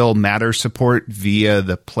handle Matter support via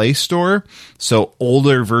the Play Store. So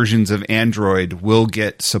older versions of Android will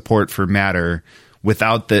get support for Matter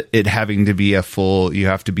without it having to be a full, you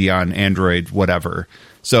have to be on Android, whatever.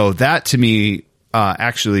 So that to me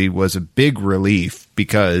actually was a big relief,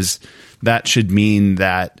 because that should mean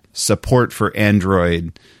that support for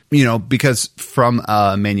Android, because from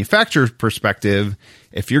a manufacturer's perspective,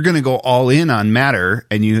 if you're going to go all in on Matter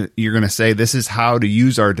and you're going to say this is how to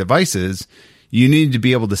use our devices, you need to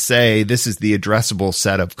be able to say this is the addressable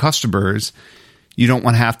set of customers. You don't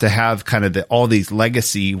want to have kind of all these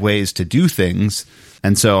legacy ways to do things.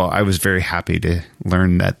 And so I was very happy to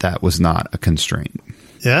learn that was not a constraint.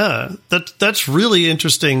 Yeah, that's really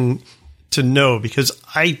interesting to know, because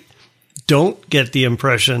I don't get the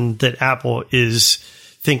impression that Apple is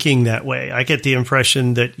thinking that way. I get the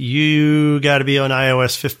impression that you got to be on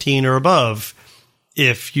iOS 15 or above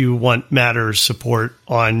if you want Matter support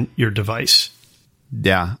on your device.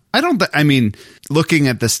 Yeah. I mean, looking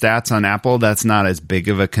at the stats on Apple, that's not as big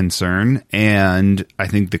of a concern. And I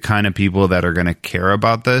think the kind of people that are going to care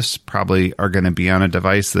about this probably are going to be on a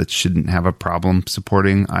device that shouldn't have a problem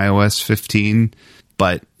supporting iOS 15.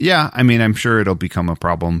 But yeah, I mean, I'm sure it'll become a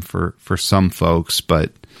problem for some folks,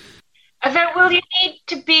 but will you need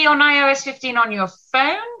to be on iOS 15 on your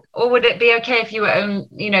phone, or would it be okay if you were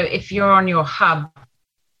if you're on your hub?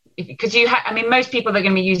 Because most people that are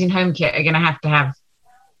going to be using HomeKit are going to have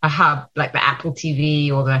a hub like the Apple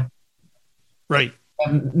TV or the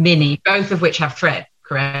Mini, both of which have Thread,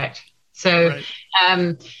 correct? So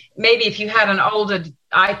maybe if you had an older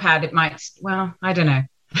iPad, it might. Well, I don't know.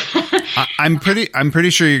 I'm pretty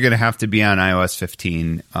sure you're going to have to be on iOS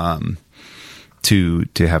 15 to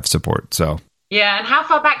have support. So yeah, and how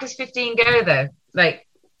far back does 15 go though? Like,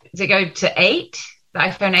 does it go to 8? The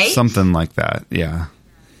iPhone 8? Something like that. Yeah.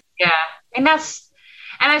 Yeah, and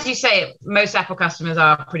as you say, most Apple customers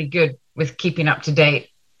are pretty good with keeping up to date.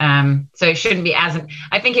 So it shouldn't be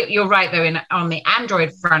I think you're right though. On the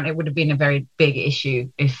Android front, it would have been a very big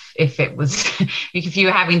issue if it was if you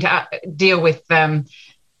were having to deal with Pixel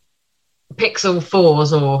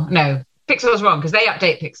 4s or no. Pixel's wrong because they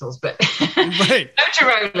update Pixels, but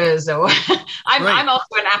Motorola's or I'm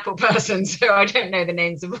also an Apple person, so I don't know the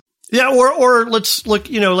names of. Yeah, or let's look,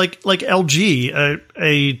 like LG,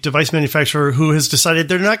 a device manufacturer who has decided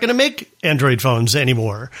they're not going to make Android phones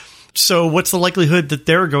anymore. So what's the likelihood that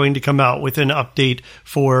they're going to come out with an update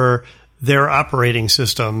for their operating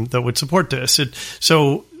system that would support this?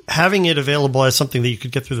 So having it available as something that you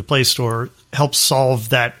could get through the Play Store helps solve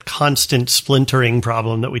that constant splintering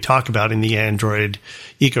problem that we talk about in the Android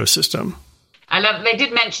ecosystem. They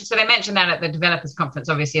mentioned that at the developers conference,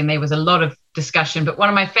 obviously, and there was a lot of discussion. But one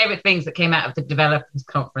of my favorite things that came out of the developers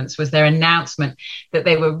conference was their announcement that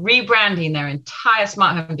they were rebranding their entire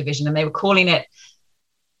smart home division, and they were calling it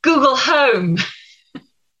Google Home.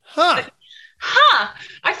 I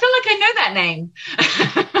feel like I know that name.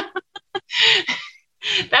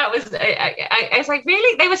 That was, I was like,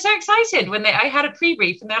 really? They were so excited when I had a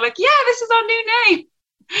pre-brief and they're like, yeah, this is our new name.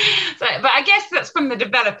 So, but I guess that's from the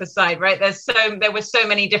developer side, right? There were so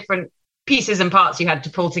many different pieces and parts you had to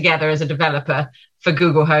pull together as a developer for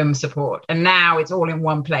Google Home support. And now it's all in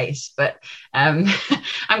one place. But I'm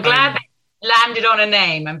glad they landed on a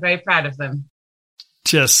name. I'm very proud of them.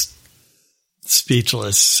 Just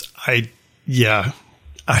speechless.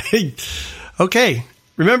 Okay.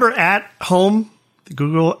 Remember at home?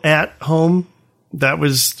 Google at Home, that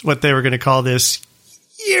was what they were going to call this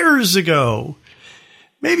years ago,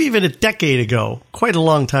 maybe even a decade ago, quite a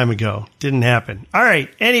long time ago. Didn't happen. All right.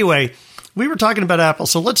 Anyway, we were talking about Apple,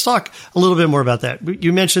 so let's talk a little bit more about that.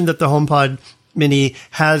 You mentioned that the HomePod Mini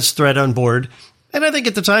has Thread on board, and I think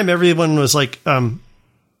at the time everyone was like,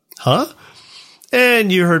 huh?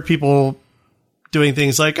 And you heard people doing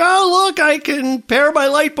things like, oh, look, I can pair my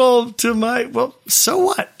light bulb to well, so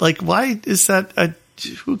what? Like, why is that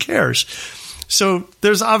who cares? So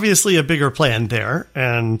there's obviously a bigger plan there,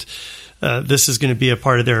 and this is going to be a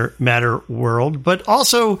part of their Matter world. But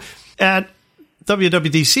also at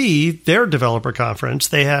WWDC, their developer conference,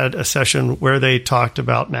 they had a session where they talked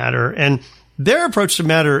about Matter, and their approach to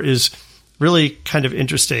Matter is really kind of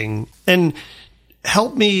interesting. And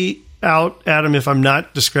help me out, Adam, if I'm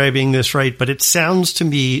not describing this right, but it sounds to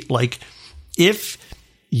me like if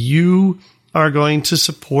you are going to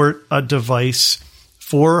support a device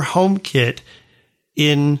for HomeKit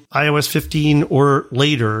in iOS 15 or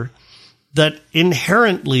later, that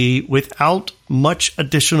inherently, without much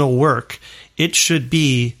additional work, it should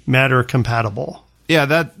be Matter compatible.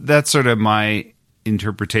 Yeah, that's sort of my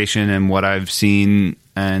interpretation, and what I've seen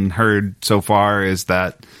and heard so far is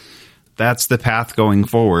that that's the path going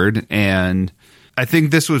forward. And I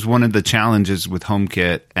think this was one of the challenges with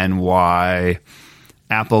HomeKit, and why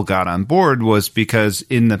Apple got on board was because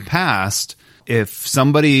in the past, if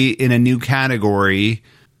somebody in a new category,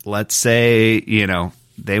 let's say,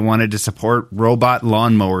 they wanted to support robot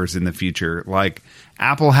lawnmowers in the future, like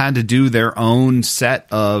Apple had to do their own set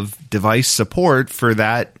of device support for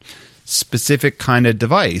that specific kind of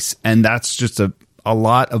device. And that's just a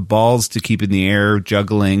lot of balls to keep in the air,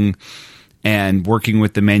 juggling and working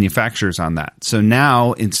with the manufacturers on that. So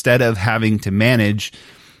now, instead of having to manage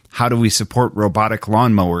how do we support robotic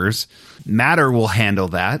lawnmowers, Matter will handle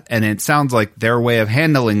that. And it sounds like their way of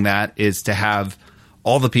handling that is to have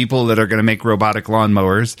all the people that are going to make robotic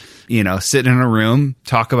lawnmowers, sit in a room,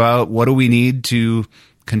 talk about what do we need to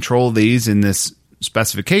control these in this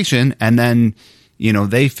specification, and then,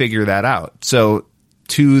 they figure that out. So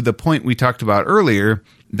to the point we talked about earlier,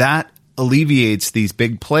 that alleviates these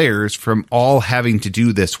big players from all having to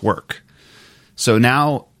do this work. So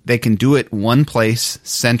now they can do it one place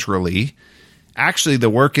centrally. Actually, the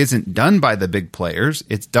work isn't done by the big players.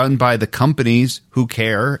 It's done by the companies who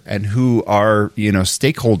care and who are,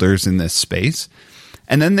 stakeholders in this space.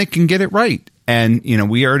 And then they can get it right. And,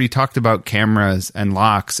 we already talked about cameras and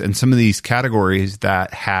locks and some of these categories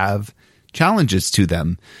that have challenges to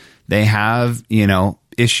them. They have,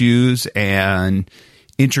 issues and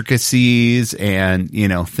intricacies and,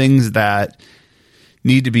 things that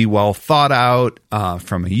need to be well thought out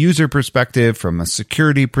from a user perspective, from a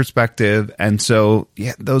security perspective. And so,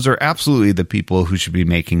 those are absolutely the people who should be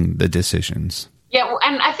making the decisions. Yeah, well,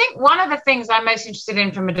 and I think one of the things I'm most interested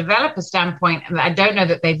in from a developer standpoint, and I don't know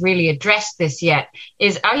that they've really addressed this yet,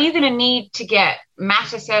 is are you going to need to get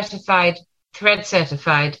Matter certified, Thread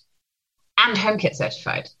certified, and HomeKit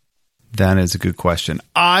certified? That is a good question.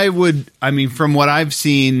 From what I've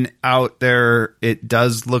seen out there, it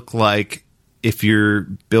does look like if you're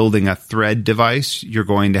building a Thread device, you're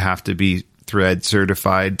going to have to be Thread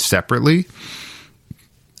certified separately.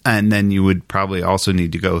 And then you would probably also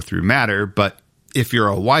need to go through Matter. But if you're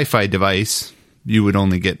a Wi-Fi device, you would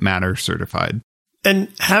only get Matter certified. And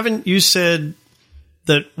haven't you said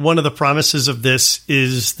that one of the promises of this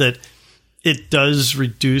is that it does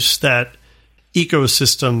reduce that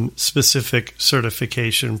ecosystem-specific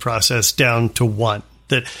certification process down to one?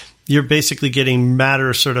 That you're basically getting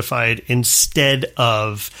Matter certified instead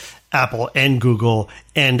of Apple and Google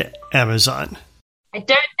and Amazon. I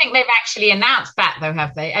don't think they've actually announced that, though,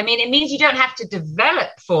 have they? I mean, it means you don't have to develop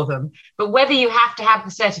for them, but whether you have to have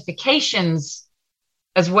the certifications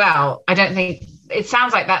as well, I don't think it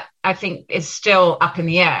sounds like that. I think is still up in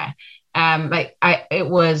the air. It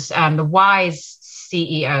was the Wise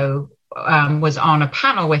CEO was on a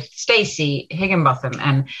panel with Stacey Higginbotham,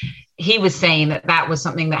 and he was saying that was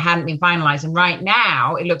something that hadn't been finalized. And right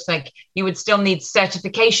now, it looks like you would still need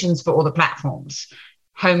certifications for all the platforms,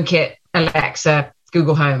 HomeKit, Alexa,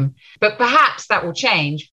 Google Home. But perhaps that will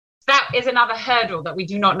change. That is another hurdle that we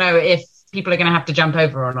do not know if people are going to have to jump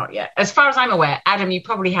over or not yet. As far as I'm aware, Adam, you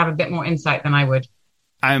probably have a bit more insight than I would.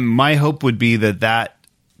 My hope would be that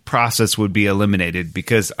process would be eliminated,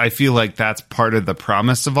 because I feel like that's part of the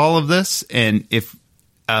promise of all of this. And if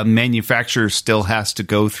a manufacturer still has to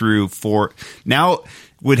go through four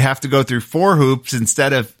hoops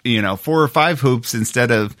instead of 4 or 5 hoops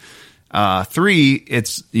instead of 3,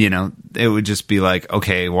 it's it would just be like,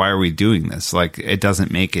 okay, why are we doing this? Like, it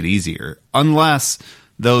doesn't make it easier unless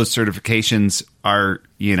those certifications are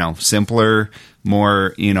simpler,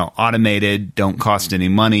 more automated, don't cost any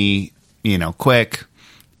money, quick.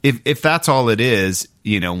 If that's all it is,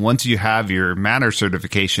 once you have your Matter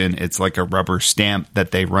certification, it's like a rubber stamp that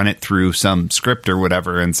they run it through some script or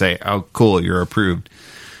whatever and say, oh, cool, you're approved.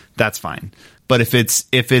 That's fine. But if it's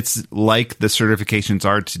like the certifications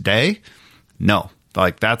are today, no.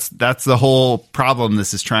 Like that's the whole problem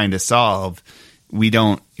this is trying to solve. We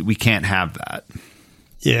can't have that.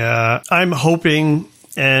 Yeah, I'm hoping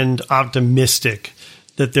and optimistic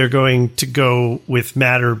that they're going to go with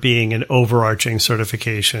Matter being an overarching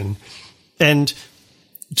certification. And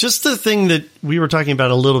just the thing that we were talking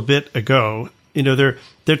about a little bit ago,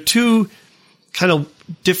 they're two kind of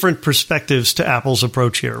different perspectives to Apple's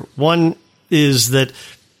approach here. One is that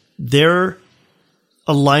they're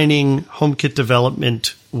aligning HomeKit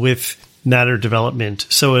development with Matter development,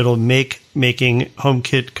 so it'll make making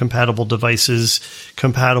HomeKit compatible devices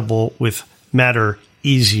compatible with Matter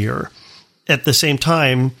easier. At the same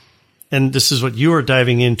time, and this is what you are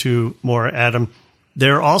diving into more, Adam,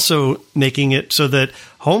 they're also making it so that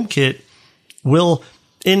HomeKit will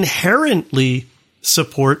inherently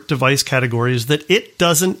support device categories that it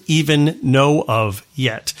doesn't even know of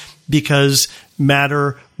yet, because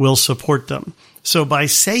Matter will support them. So by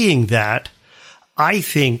saying that, I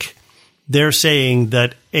think they're saying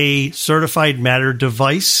that a certified Matter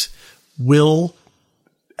device will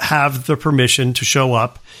have the permission to show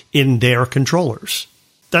up in their controllers.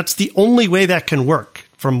 That's the only way that can work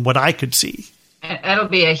from what I could see. It'll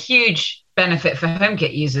be a huge benefit for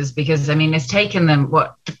HomeKit users because, I mean, it's taken them,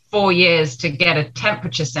 4 years to get a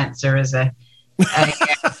temperature sensor as a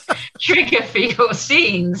trigger for your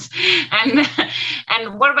scenes.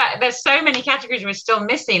 And what about, there's so many categories we're still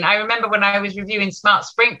missing. I remember when I was reviewing smart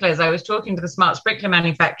sprinklers, I was talking to the smart sprinkler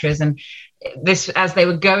manufacturers, and this, as they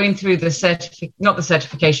were going through the not the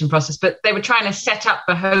certification process, but they were trying to set up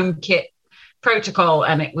the HomeKit protocol,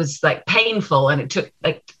 and it was like painful, and it took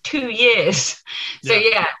like 2 years. So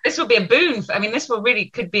yeah, this will be a boon. This will really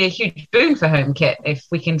could be a huge boon for HomeKit if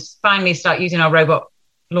we can finally start using our robot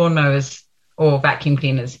lawnmowers or vacuum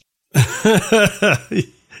cleaners.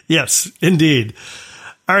 Yes, indeed.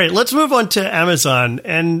 All right, let's move on to Amazon.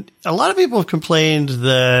 And a lot of people have complained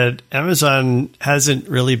that Amazon hasn't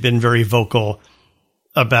really been very vocal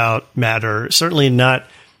about Matter, certainly not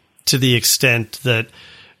to the extent that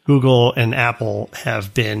Google and Apple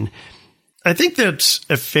have been. I think that's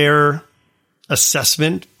a fair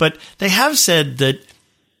assessment, but they have said that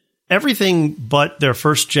everything but their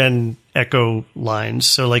first gen Echo lines,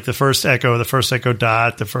 so like the first Echo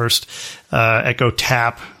Dot, the first Echo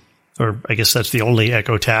Tap, or I guess that's the only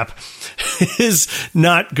Echo Tap, is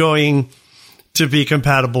not going to be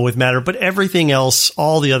compatible with Matter. But everything else,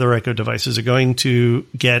 all the other Echo devices are going to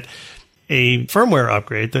get a firmware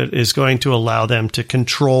upgrade that is going to allow them to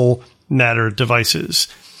control Matter devices.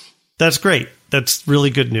 That's great. That's really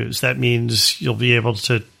good news. That means you'll be able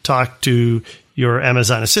to talk to your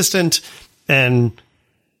Amazon Assistant and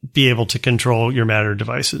be able to control your Matter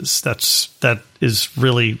devices. That is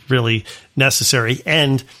really, really necessary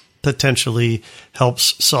and potentially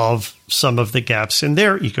helps solve some of the gaps in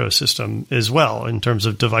their ecosystem as well in terms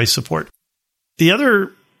of device support. The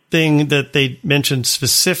other thing that they mentioned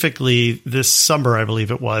specifically this summer, I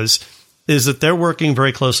believe it was, is that they're working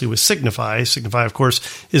very closely with Signify. Signify, of course,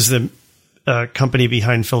 is the company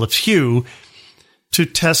behind Philips Hue, to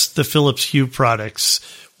test the Philips Hue products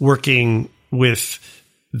working with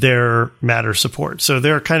their Matter support. So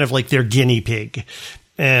they're kind of like their guinea pig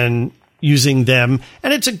and using them.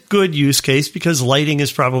 And it's a good use case because lighting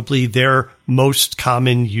is probably their most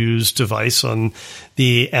common used device on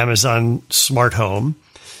the Amazon smart home.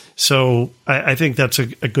 So I think that's a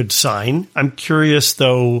good sign. I'm curious,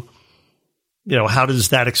 though, how does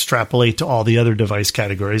that extrapolate to all the other device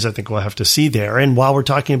categories? I think we'll have to see there. And while we're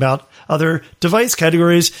talking about other device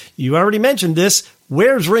categories, you already mentioned this.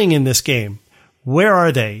 Where's Ring in this game? Where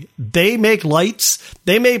are they? They make lights.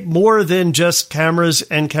 They make more than just cameras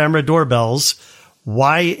and camera doorbells.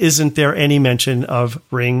 Why isn't there any mention of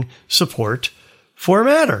Ring support for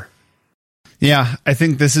Matter? Yeah, I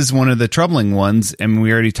think this is one of the troubling ones. And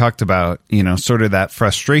we already talked about, sort of that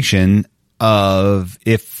frustration of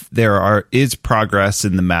if there is progress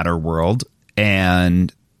in the Matter world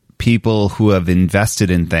and people who have invested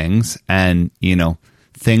in things and,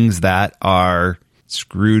 things that are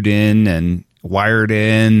screwed in and wired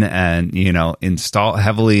in and,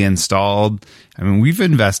 heavily installed. I mean, we've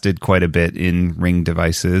invested quite a bit in Ring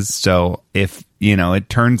devices. So if, it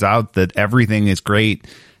turns out that everything is great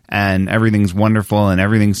and everything's wonderful and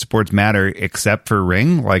everything supports Matter except for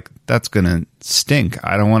Ring, that's going to stink.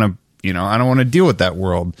 I don't want to deal with that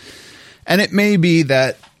world. And it may be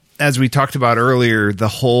that, as we talked about earlier, the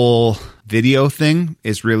whole video thing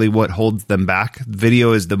is really what holds them back.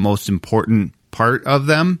 Video is the most important part of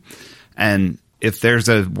them. And if there's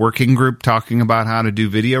a working group talking about how to do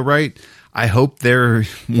video right, I hope they're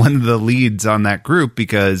one of the leads on that group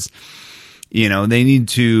because, they need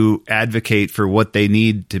to advocate for what they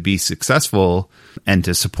need to be successful and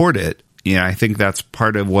to support it. I think that's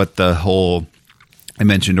part of what I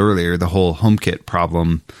mentioned earlier, the whole HomeKit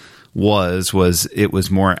problem was it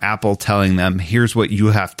was more Apple telling them, here's what you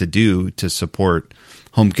have to do to support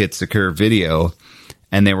HomeKit secure video.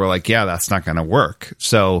 And they were like, yeah, that's not going to work.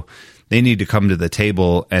 So they need to come to the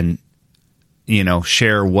table and,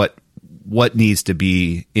 share what what needs to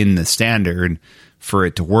be in the standard for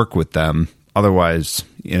it to work with them. Otherwise,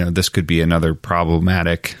 this could be another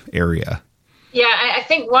problematic area. Yeah, I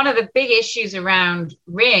think one of the big issues around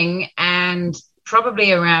Ring and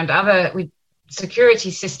probably around other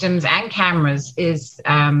security systems and cameras is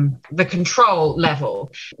the control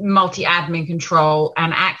level, multi-admin control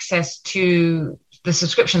and access to the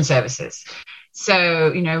subscription services.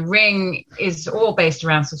 So, Ring is all based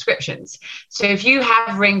around subscriptions. So if you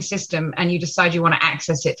have Ring system and you decide you want to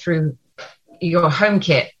access it through your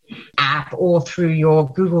HomeKit app or through your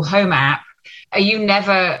Google Home app, are you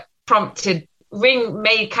never prompted? Ring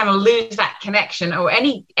may kind of lose that connection, or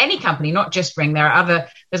any company, not just Ring.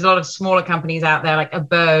 There's a lot of smaller companies out there like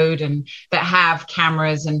Abode and that have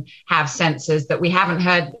cameras and have sensors that we haven't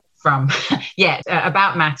heard from yet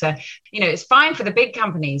about Matter. It's fine for the big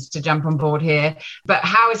companies to jump on board here, but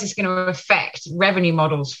how is this going to affect revenue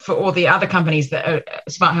models for all the other companies that are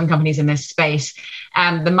smart home companies in this space?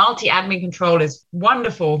 The multi-admin control is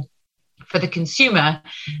wonderful for the consumer,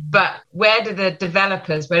 but where do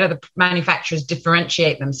the manufacturers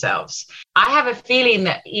differentiate themselves? I have a feeling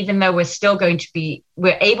that even though we're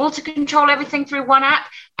able to control everything through one app,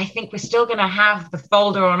 I think we're still going to have the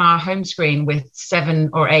folder on our home screen with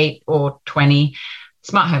 7 or 8 or 20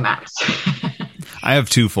 smart home apps. I have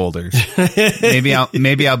 2 folders. Maybe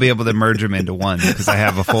I'll be able to merge them into one, because I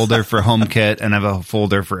have a folder for HomeKit and I have a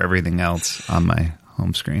folder for everything else on my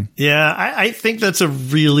home screen. Yeah, I think that's a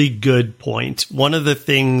really good point. One of the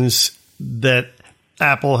things that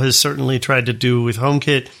Apple has certainly tried to do with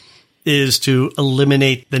HomeKit is to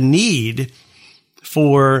eliminate the need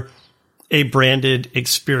for a branded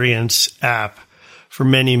experience app for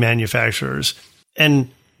many manufacturers. And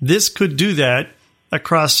this could do that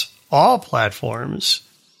across all platforms.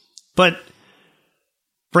 But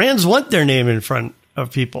brands want their name in front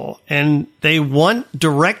of people, and they want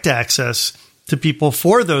direct access to people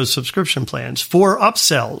for those subscription plans, for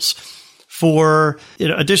upsells, for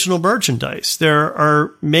additional merchandise. There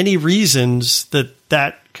are many reasons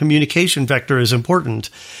that communication vector is important.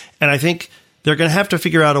 And I think they're going to have to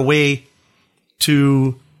figure out a way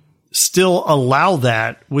to still allow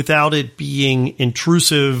that without it being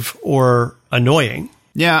intrusive or annoying.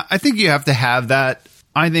 Yeah, I think you have to have that.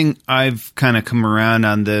 I think I've kind of come around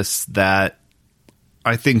on this, that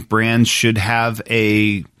I think brands should have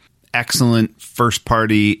a excellent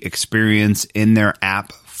first-party experience in their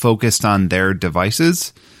app focused on their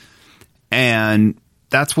devices. And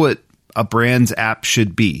that's what a brand's app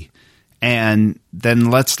should be. And then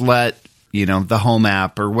let's let, the home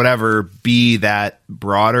app or whatever be that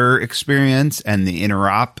broader experience and the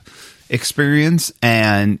interop experience.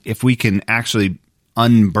 And if we can actually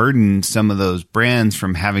unburden some of those brands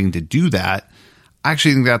from having to do that, I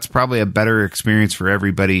actually think that's probably a better experience for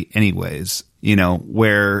everybody anyways.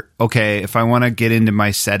 Where, okay, if I want to get into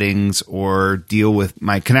my settings or deal with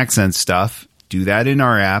my ConnectSense stuff, do that in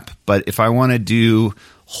our app. But if I want to do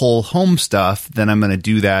whole home stuff, then I'm going to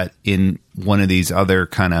do that in one of these other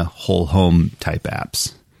kind of whole home type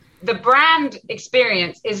apps. The brand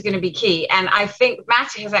experience is going to be key. And I think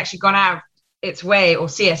Matter has actually gone out its way, or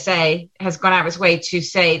CSA has gone out of its way to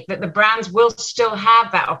say that the brands will still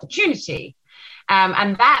have that opportunity.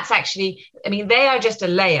 And that's actually, they are just a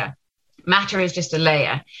layer. Matter is just a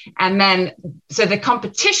layer. And then, so the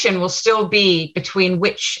competition will still be between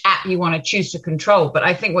which app you want to choose to control. But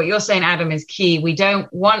I think what you're saying, Adam, is key.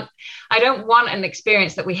 I don't want an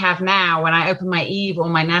experience that we have now when I open my Eve or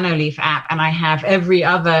my Nanoleaf app and I have every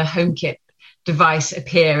other HomeKit device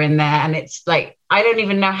appear in there. And it's like, I don't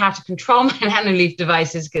even know how to control my Nanoleaf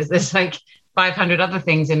devices because there's like 500 other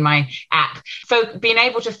things in my app. Being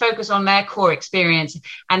able to focus on their core experience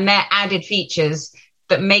and their added features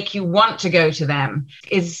that make you want to go to them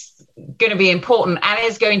is going to be important and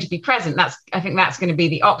is going to be present. I think that's going to be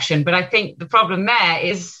the option. But I think the problem there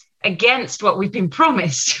is against what we've been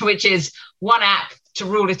promised, which is one app to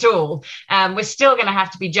rule it all. We're still going to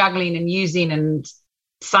have to be juggling and using and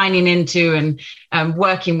signing into and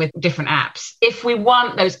working with different apps if we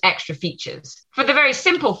want those extra features. For the very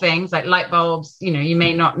simple things like light bulbs, you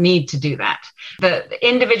may not need to do that. The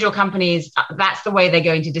individual companies, that's the way they're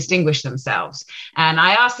going to distinguish themselves. And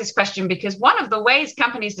I ask this question because one of the ways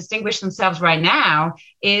companies distinguish themselves right now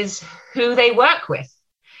is who they work with.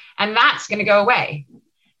 And that's going to go away.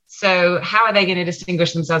 So how are they going to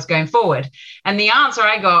distinguish themselves going forward? And the answer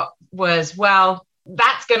I got was, well,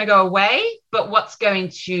 that's going to go away, but what's going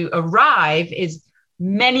to arrive is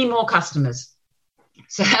many more customers.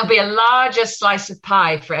 So there'll be a larger slice of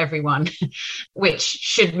pie for everyone, which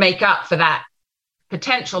should make up for that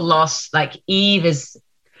potential loss. Like Eve is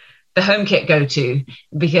the HomeKit go to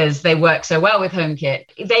because they work so well with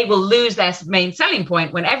HomeKit, they will lose their main selling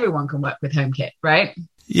point when everyone can work with HomeKit, right?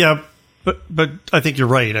 Yeah, but I think you're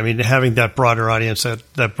right. I mean, having that broader audience,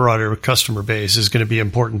 that broader customer base is going to be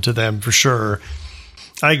important to them for sure.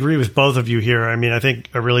 I agree with both of you here. I mean,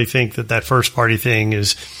 I really think that first party thing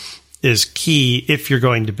is key if you're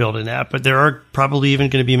going to build an app. But there are probably even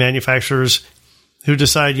going to be manufacturers who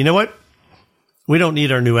decide, you know what? We don't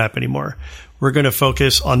need our new app anymore. We're going to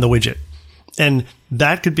focus on the widget. And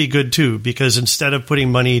that could be good too, because instead of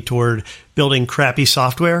putting money toward building crappy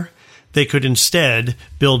software, they could instead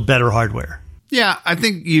build better hardware. Yeah, I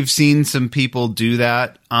think you've seen some people do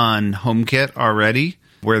that on HomeKit already,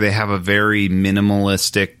 where they have a very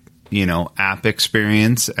minimalistic, app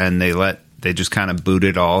experience, and they just kind of boot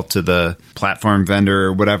it all to the platform vendor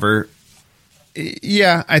or whatever.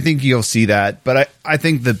 Yeah, I think you'll see that. But I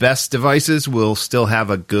think the best devices will still have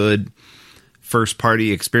a good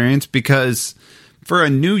first-party experience, because for a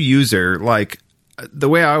new user, like, the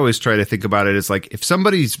way I always try to think about it is like, if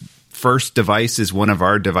somebody's first device is one of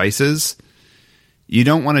our devices, you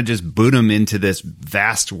don't want to just boot them into this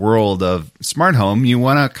vast world of smart home. You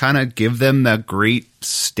want to kind of give them the great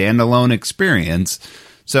standalone experience.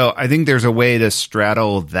 So I think there's a way to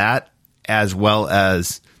straddle that, as well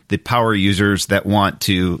as the power users that want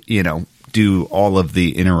to, do all of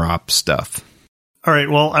the interop stuff. All right.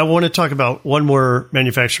 Well, I want to talk about one more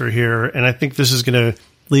manufacturer here, and I think this is going to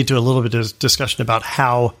lead to a little bit of discussion about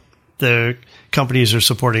how the companies are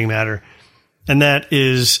supporting Matter. And that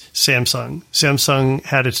is Samsung. Samsung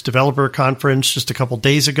had its developer conference just a couple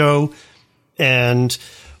days ago. And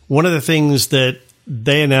one of the things that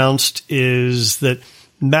they announced is that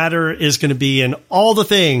Matter is going to be in all the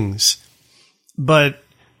things. But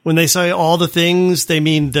when they say all the things, they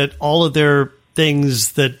mean that all of their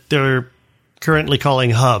things that they're currently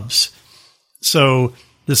calling hubs. So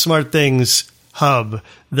the Smart Things hub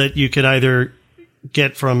that you can either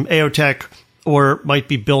get from AOTech or might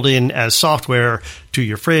be built in as software to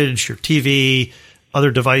your fridge, your TV,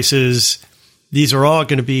 other devices. These are all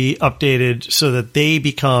going to be updated so that they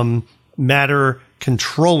become Matter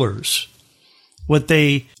controllers. What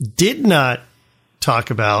they did not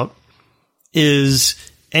talk about is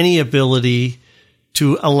any ability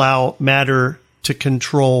to allow Matter to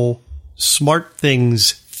control Smart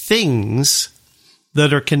Things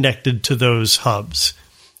that are connected to those hubs.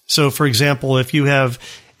 So, for example, if you have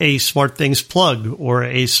a Smart Things plug or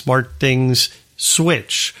a Smart Things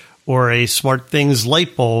switch or a Smart Things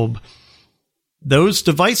light bulb, those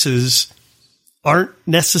devices aren't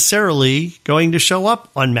necessarily going to show up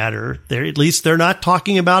on Matter. At least they're not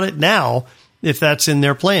talking about it now, if that's in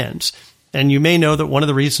their plans. And you may know that one of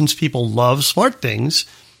the reasons people love Smart Things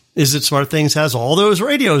is that Smart Things has all those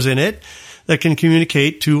radios in it that can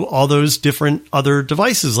communicate to all those different other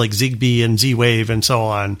devices like Zigbee and Z-Wave and so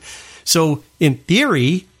on. So in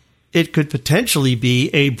theory, it could potentially be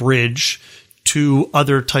a bridge to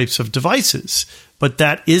other types of devices, but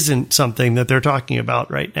that isn't something that they're talking about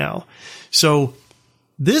right now. So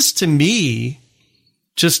this, to me,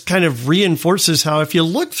 just kind of reinforces how, if you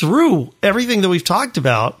look through everything that we've talked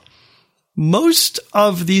about, most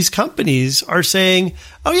of these companies are saying,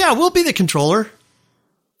 oh yeah, we'll be the controller,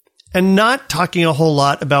 and not talking a whole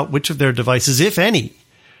lot about which of their devices, if any,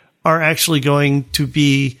 are actually going to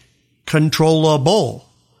be controllable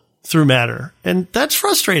through Matter. And that's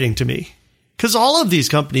frustrating to me, because all of these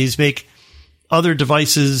companies make other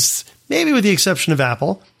devices, maybe with the exception of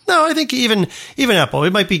Apple. No, I think even Apple,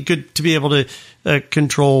 it might be good to be able to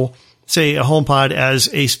control, say, a HomePod as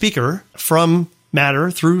a speaker from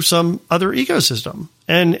Matter through some other ecosystem.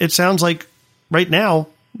 And it sounds like right now,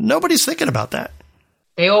 nobody's thinking about that.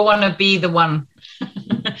 They all want to be the one.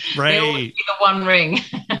 Right. They all want to be the one ring.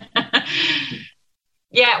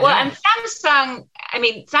 Yeah, well, and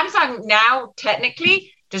Samsung now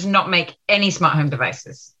technically does not make any smart home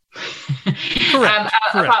devices. Correct.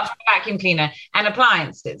 Apart from the vacuum cleaner and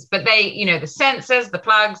appliances. But they, the sensors, the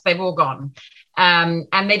plugs, they've all gone.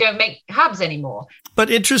 And they don't make hubs anymore. But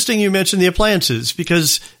interesting you mentioned the appliances,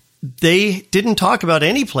 because they didn't talk about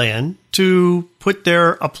any plan to put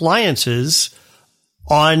their appliances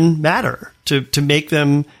on Matter, to make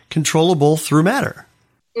them controllable through Matter.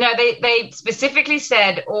 No, they specifically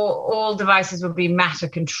said all devices would be Matter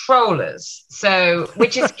controllers,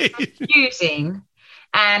 which is confusing.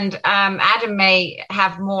 And Adam may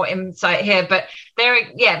have more insight here, but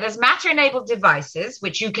there's Matter-enabled devices,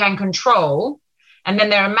 which you can control. And then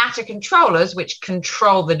there are Matter controllers, which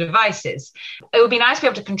control the devices. It would be nice to be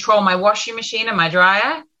able to control my washing machine and my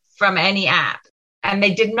dryer from any app. And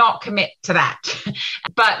they did not commit to that.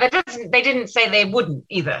 But they didn't say they wouldn't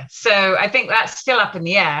either. So I think that's still up in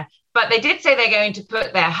the air. But they did say they're going to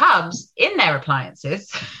put their hubs in their appliances,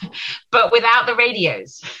 but without the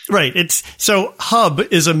radios. Right. So hub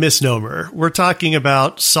is a misnomer. We're talking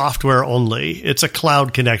about software only. It's a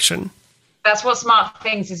cloud connection. That's what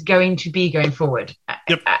SmartThings is going to be going forward.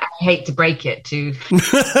 Yep. I hate to break it to.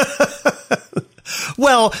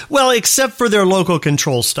 Well, except for their local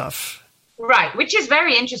control stuff. Right, which is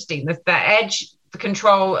very interesting. The edge, the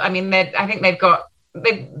control. I mean, I think they've got.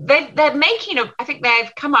 They're making I think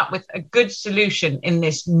they've come up with a good solution in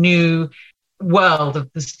this new world of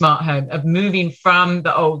the smart home, of moving from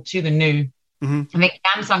the old to the new. Mm-hmm. I think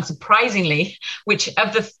Samsung, surprisingly, which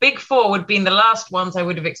of the big four would be the last ones I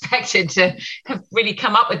would have expected to have really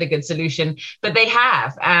come up with a good solution, but they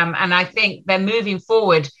have, and I think they're moving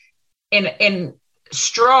forward in a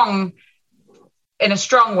strong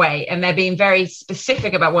way, and they're being very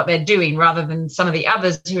specific about what they're doing rather than some of the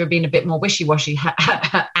others who are being a bit more wishy-washy.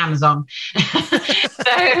 Amazon. So,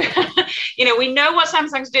 we know what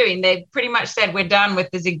Samsung's doing. They've pretty much said we're done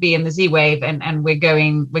with the Zigbee and the Z-Wave, and we're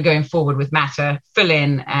going forward with Matter full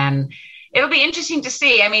in, and it'll be interesting to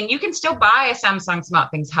see. I mean, you can still buy a Samsung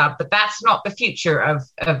SmartThings hub, but that's not the future of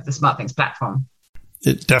the SmartThings platform.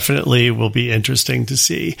 It definitely will be interesting to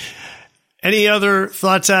see. Any other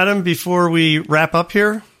thoughts, Adam, before we wrap up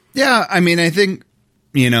here? Yeah, I mean, I think,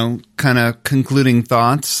 kind of concluding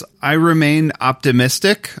thoughts. I remain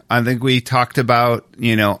optimistic. I think we talked about,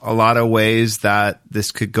 a lot of ways that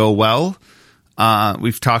this could go well.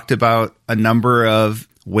 We've talked about a number of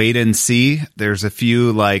wait and see. There's a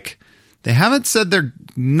few, they haven't said they're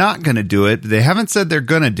not going to do it. They haven't said they're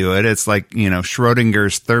going to do it. It's like,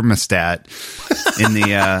 Schrodinger's thermostat in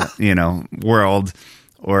the, world.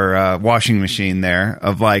 Or washing machine there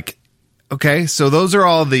of okay, so those are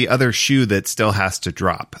all the other shoe that still has to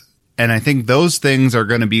drop. And I think those things are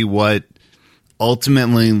going to be what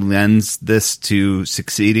ultimately lends this to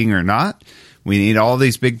succeeding or not. We need all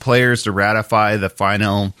these big players to ratify the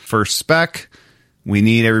final first spec. We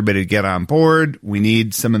need everybody to get on board. We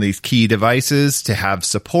need some of these key devices to have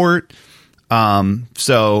support.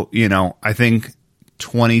 So, I think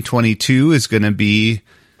 2022 is going to be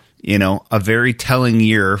a very telling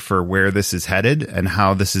year for where this is headed and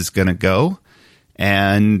how this is going to go.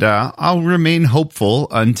 And I'll remain hopeful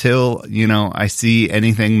until, I see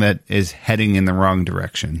anything that is heading in the wrong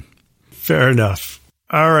direction. Fair enough.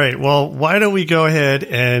 All right. Well, why don't we go ahead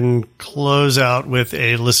and close out with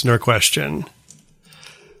a listener question?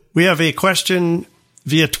 We have a question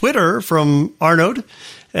via Twitter from Arnold,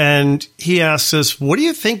 and he asks us, what do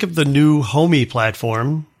you think of the new Homey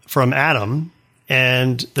platform from Adam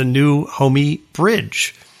and the new Homey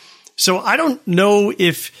Bridge? So I don't know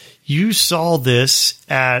if you saw this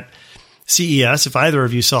at CES, if either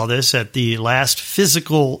of you saw this at the last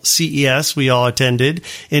physical CES we all attended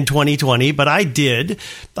in 2020, but I did.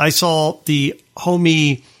 I saw the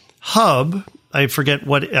Homey Hub. I forget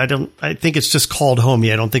I think it's just called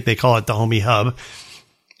Homey. I don't think they call it the Homey Hub.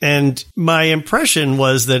 And my impression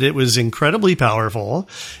was that it was incredibly powerful.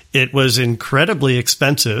 It was incredibly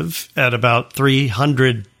expensive at about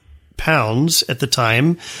 £300 at the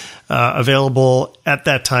time, available at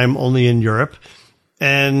that time only in Europe,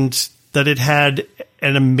 and that it had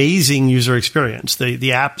an amazing user experience.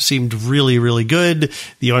 The app seemed really, really good.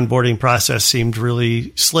 The onboarding process seemed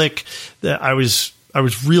really slick. I was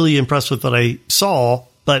really impressed with what I saw,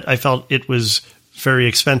 but I felt it was very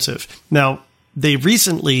expensive. Now, they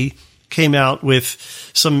recently came out with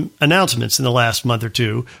some announcements in the last month or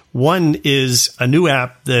two. One is a new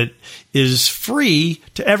app that is free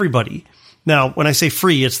to everybody. Now, when I say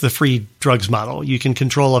free, it's the free drugs model. You can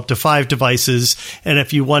control up to 5 devices, and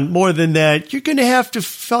if you want more than that, you're going to have to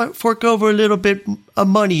fork over a little bit of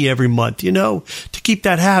money every month, to keep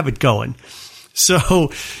that habit going. So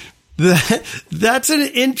that's an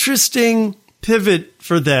interesting pivot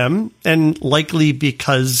for them, and likely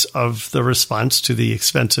because of the response to the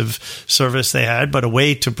expensive service they had, but a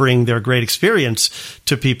way to bring their great experience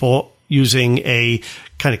to people using a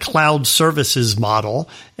kind of cloud services model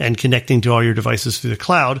and connecting to all your devices through the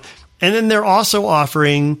cloud. And then they're also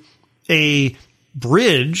offering a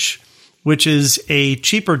Bridge, which is a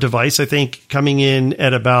cheaper device, I think coming in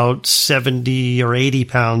at about 70 or 80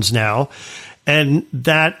 pounds now. And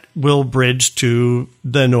that will bridge to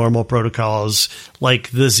the normal protocols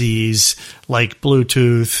like the Z's, like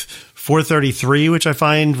Bluetooth, 433, which I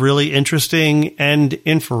find really interesting, and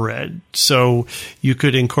infrared. So you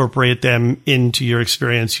could incorporate them into your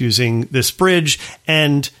experience using this Bridge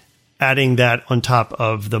and adding that on top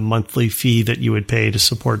of the monthly fee that you would pay to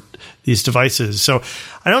support these devices. So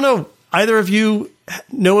I don't know Either of you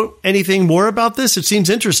know anything more about this? It seems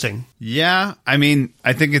interesting. Yeah. I mean,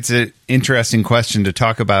 I think it's an interesting question to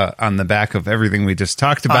talk about on the back of everything we just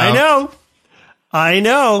talked about. I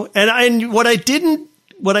know. And what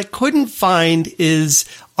I couldn't find is,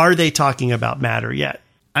 are they talking about matter yet?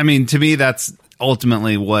 I mean, to me, that's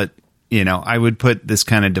ultimately what, I would put this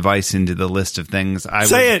kind of device into the list of things.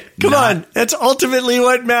 Say it. Come on. That's ultimately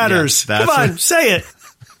what matters. Yeah, come on, say it.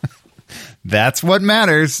 That's what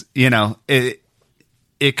matters.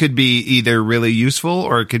 It could be either really useful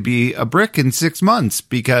or it could be a brick in 6 months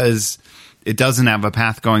because it doesn't have a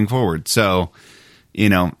path going forward. So,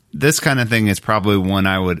 this kind of thing is probably one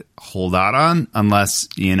I would hold out on unless,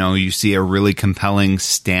 you see a really compelling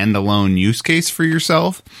standalone use case for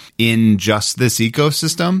yourself in just this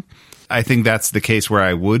ecosystem. I think that's the case where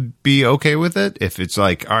I would be okay with it. If it's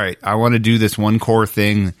like, all right, I want to do this one core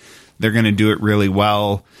thing. They're going to do it really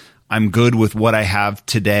well. I'm good with what I have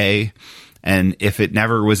today. And if it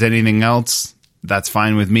never was anything else, that's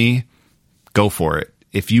fine with me. Go for it.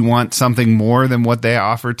 If you want something more than what they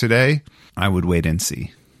offer today, I would wait and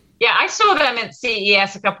see. Yeah, I saw them at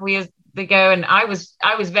CES a couple of years ago, and I was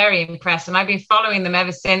very impressed. And I've been following them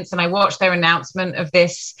ever since. And I watched their announcement of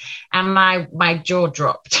this, and my jaw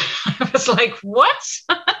dropped. I was like, "What?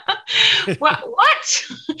 what?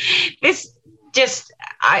 This just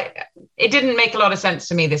it didn't make a lot of sense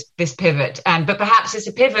to me. This pivot, but perhaps it's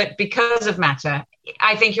a pivot because of Matter.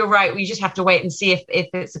 I think you're right. We just have to wait and see if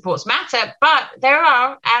it supports Matter. But there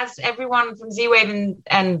are, as everyone from Z-Wave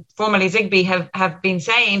and formerly Zigbee have been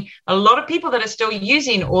saying, a lot of people that are still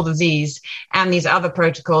using all the Zs and these other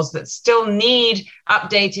protocols that still need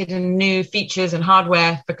updated and new features and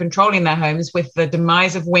hardware for controlling their homes with the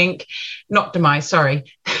demise of Wink. Not demise, sorry.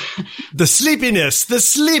 The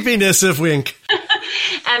sleepiness of Wink.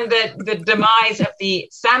 And the demise of the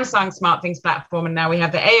Samsung SmartThings platform. And now we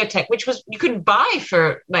have the AOTech, which you couldn't buy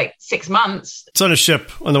for like 6 months. It's on a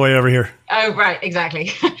ship on the way over here. Oh, right.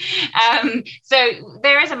 Exactly. So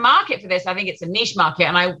there is a market for this. I think it's a niche market.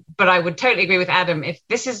 But I would totally agree with Adam.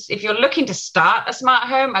 If you're looking to start a smart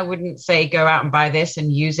home, I wouldn't say go out and buy this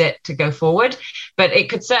and use it to go forward. But it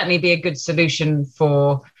could certainly be a good solution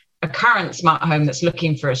for a current smart home that's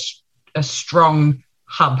looking for a strong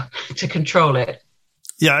hub to control it.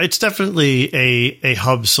 Yeah, it's definitely a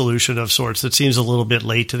hub solution of sorts that seems a little bit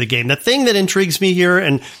late to the game. The thing that intrigues me here,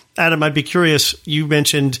 and Adam, I'd be curious, you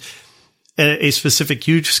mentioned a specific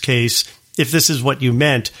use case. If this is what you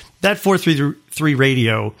meant, that 433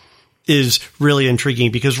 radio is really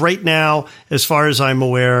intriguing because right now, as far as I'm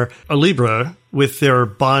aware, Alibra with their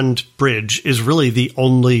Bond bridge is really the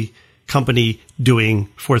only company doing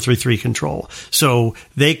 433 control. So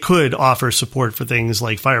they could offer support for things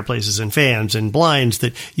like fireplaces and fans and blinds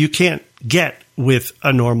that you can't get with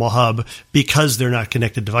a normal hub because they're not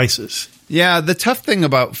connected devices. Yeah, the tough thing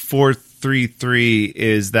about 433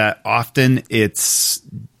 is that often it's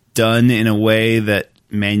done in a way that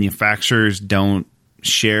manufacturers don't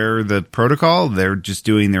share the protocol. They're just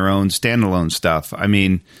doing their own standalone stuff. I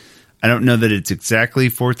mean, I don't know that it's exactly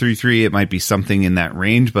 433. It might be something in that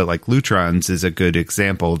range, but like Lutron's is a good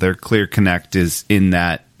example. Their Clear Connect is in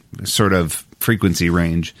that sort of frequency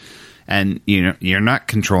range. And you're not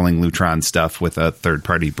controlling Lutron stuff with a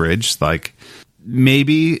third-party bridge. Like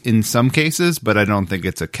maybe in some cases, but I don't think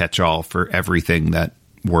it's a catch-all for everything that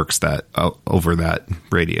works that over that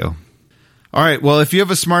radio. All right. Well, if you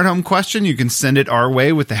have a smart home question, you can send it our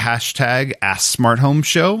way with the hashtag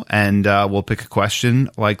AskSmartHomeShow, and we'll pick a question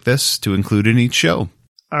like this to include in each show.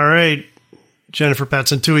 All right. Jennifer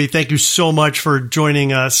Pattison Tuohy, thank you so much for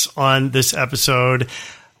joining us on this episode.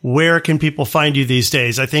 Where can people find you these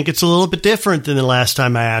days? I think it's a little bit different than the last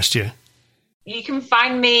time I asked you. You can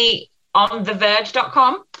find me on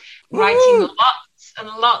theverge.com, writing lots and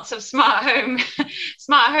lots of smart home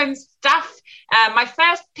stuff. My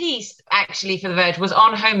first piece, actually, for The Verge was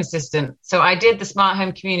on Home Assistant. So I did the smart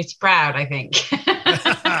home community proud, I think.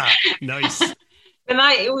 Nice.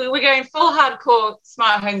 We're going full hardcore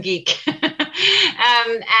smart home geek.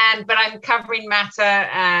 But I'm covering Matter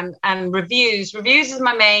and reviews. Reviews is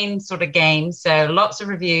my main sort of game. So lots of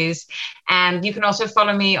reviews. And you can also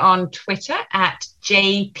follow me on Twitter at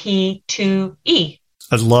JP2E.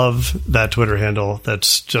 I love that Twitter handle.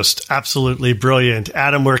 That's just absolutely brilliant.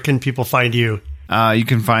 Adam, where can people find you? You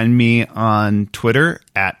can find me on Twitter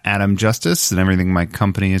at Adam Justice and everything my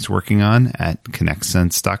company is working on at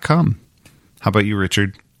connectsense.com. How about you,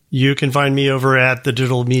 Richard? You can find me over at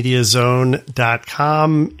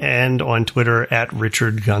thedigitalmediazone.com and on Twitter at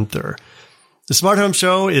Richard Gunther. The Smart Home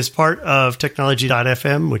Show is part of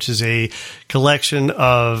Technology.fm, which is a collection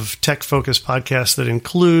of tech-focused podcasts that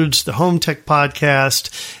includes the Home Tech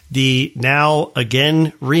Podcast, the now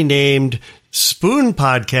again renamed Spoon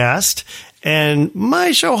Podcast, and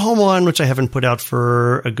my show Home On, which I haven't put out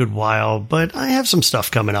for a good while, but I have some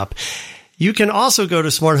stuff coming up. You can also go to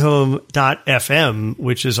smarthome.fm,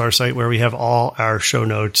 which is our site where we have all our show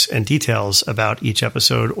notes and details about each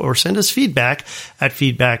episode, or send us feedback at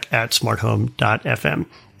feedback@smarthome.fm.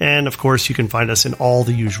 And of course, you can find us in all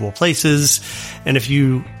the usual places. And if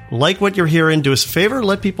you like what you're hearing, do us a favor,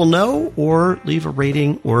 let people know, or leave a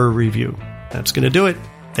rating or a review. That's going to do it.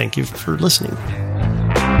 Thank you for listening.